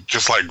 actually,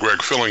 just like Greg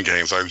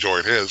Fillinganes. I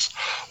enjoyed his.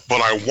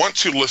 But I want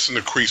to listen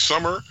to Cree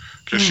Summer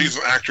because she's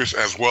an actress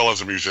as well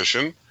as a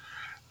musician.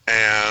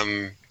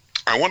 And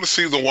I want to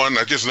see the one,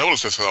 I just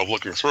noticed this as I was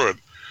looking through it.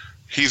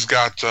 He's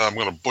got, I'm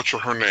going to butcher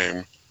her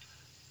name,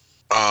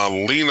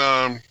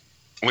 Lena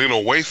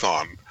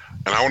Waithon.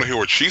 And I want to hear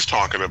what she's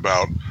talking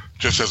about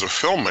just as a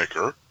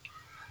filmmaker.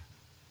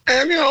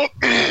 And,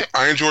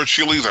 I enjoyed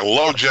Sheila's. I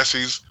love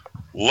Jesse's,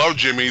 love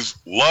Jimmy's,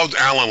 loved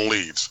Alan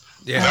Lee's.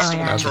 Yeah, that's the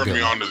one that turned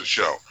me on to the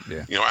show.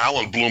 Yeah.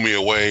 Alan blew me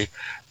away.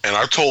 And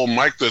I told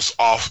Mike this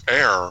off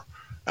air,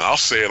 and I'll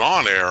say it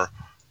on air.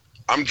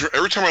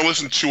 Every time I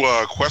listen to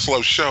a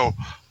Questlove's show,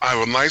 I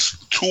have a nice,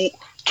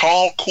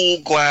 tall, cool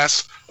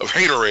glass of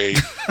Haterade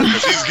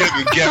because he's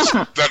getting guests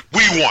that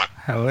we want.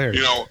 Hilarious.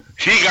 You know,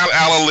 he got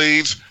Alla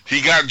leads,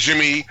 he got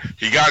Jimmy,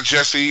 he got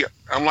Jesse.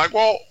 I'm like,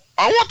 well,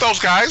 I want those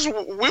guys. We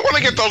want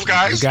to get those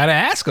guys. You gotta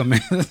ask them,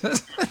 man. Got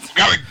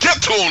to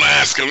get to them to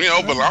ask them, you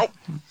know. But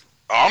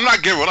I'm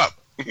not giving up.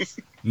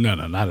 No,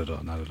 not at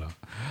all. Not at all.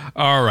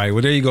 All right.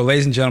 Well, there you go,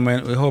 ladies and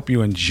gentlemen. We hope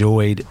you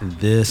enjoyed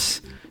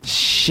this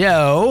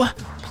show.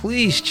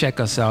 Please check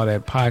us out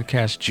at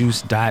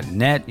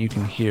podcastjuice.net. You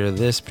can hear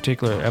this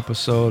particular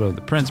episode of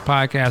the Prince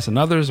Podcast and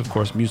others, of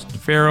course, Music to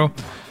Pharaoh.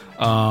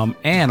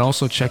 And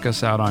also check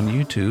us out on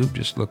YouTube.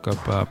 Just look up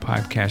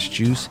Podcast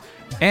Juice.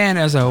 And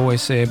as I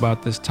always say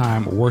about this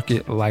time, work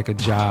it like a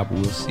job.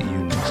 We'll see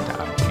you next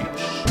time.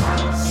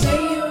 Peace.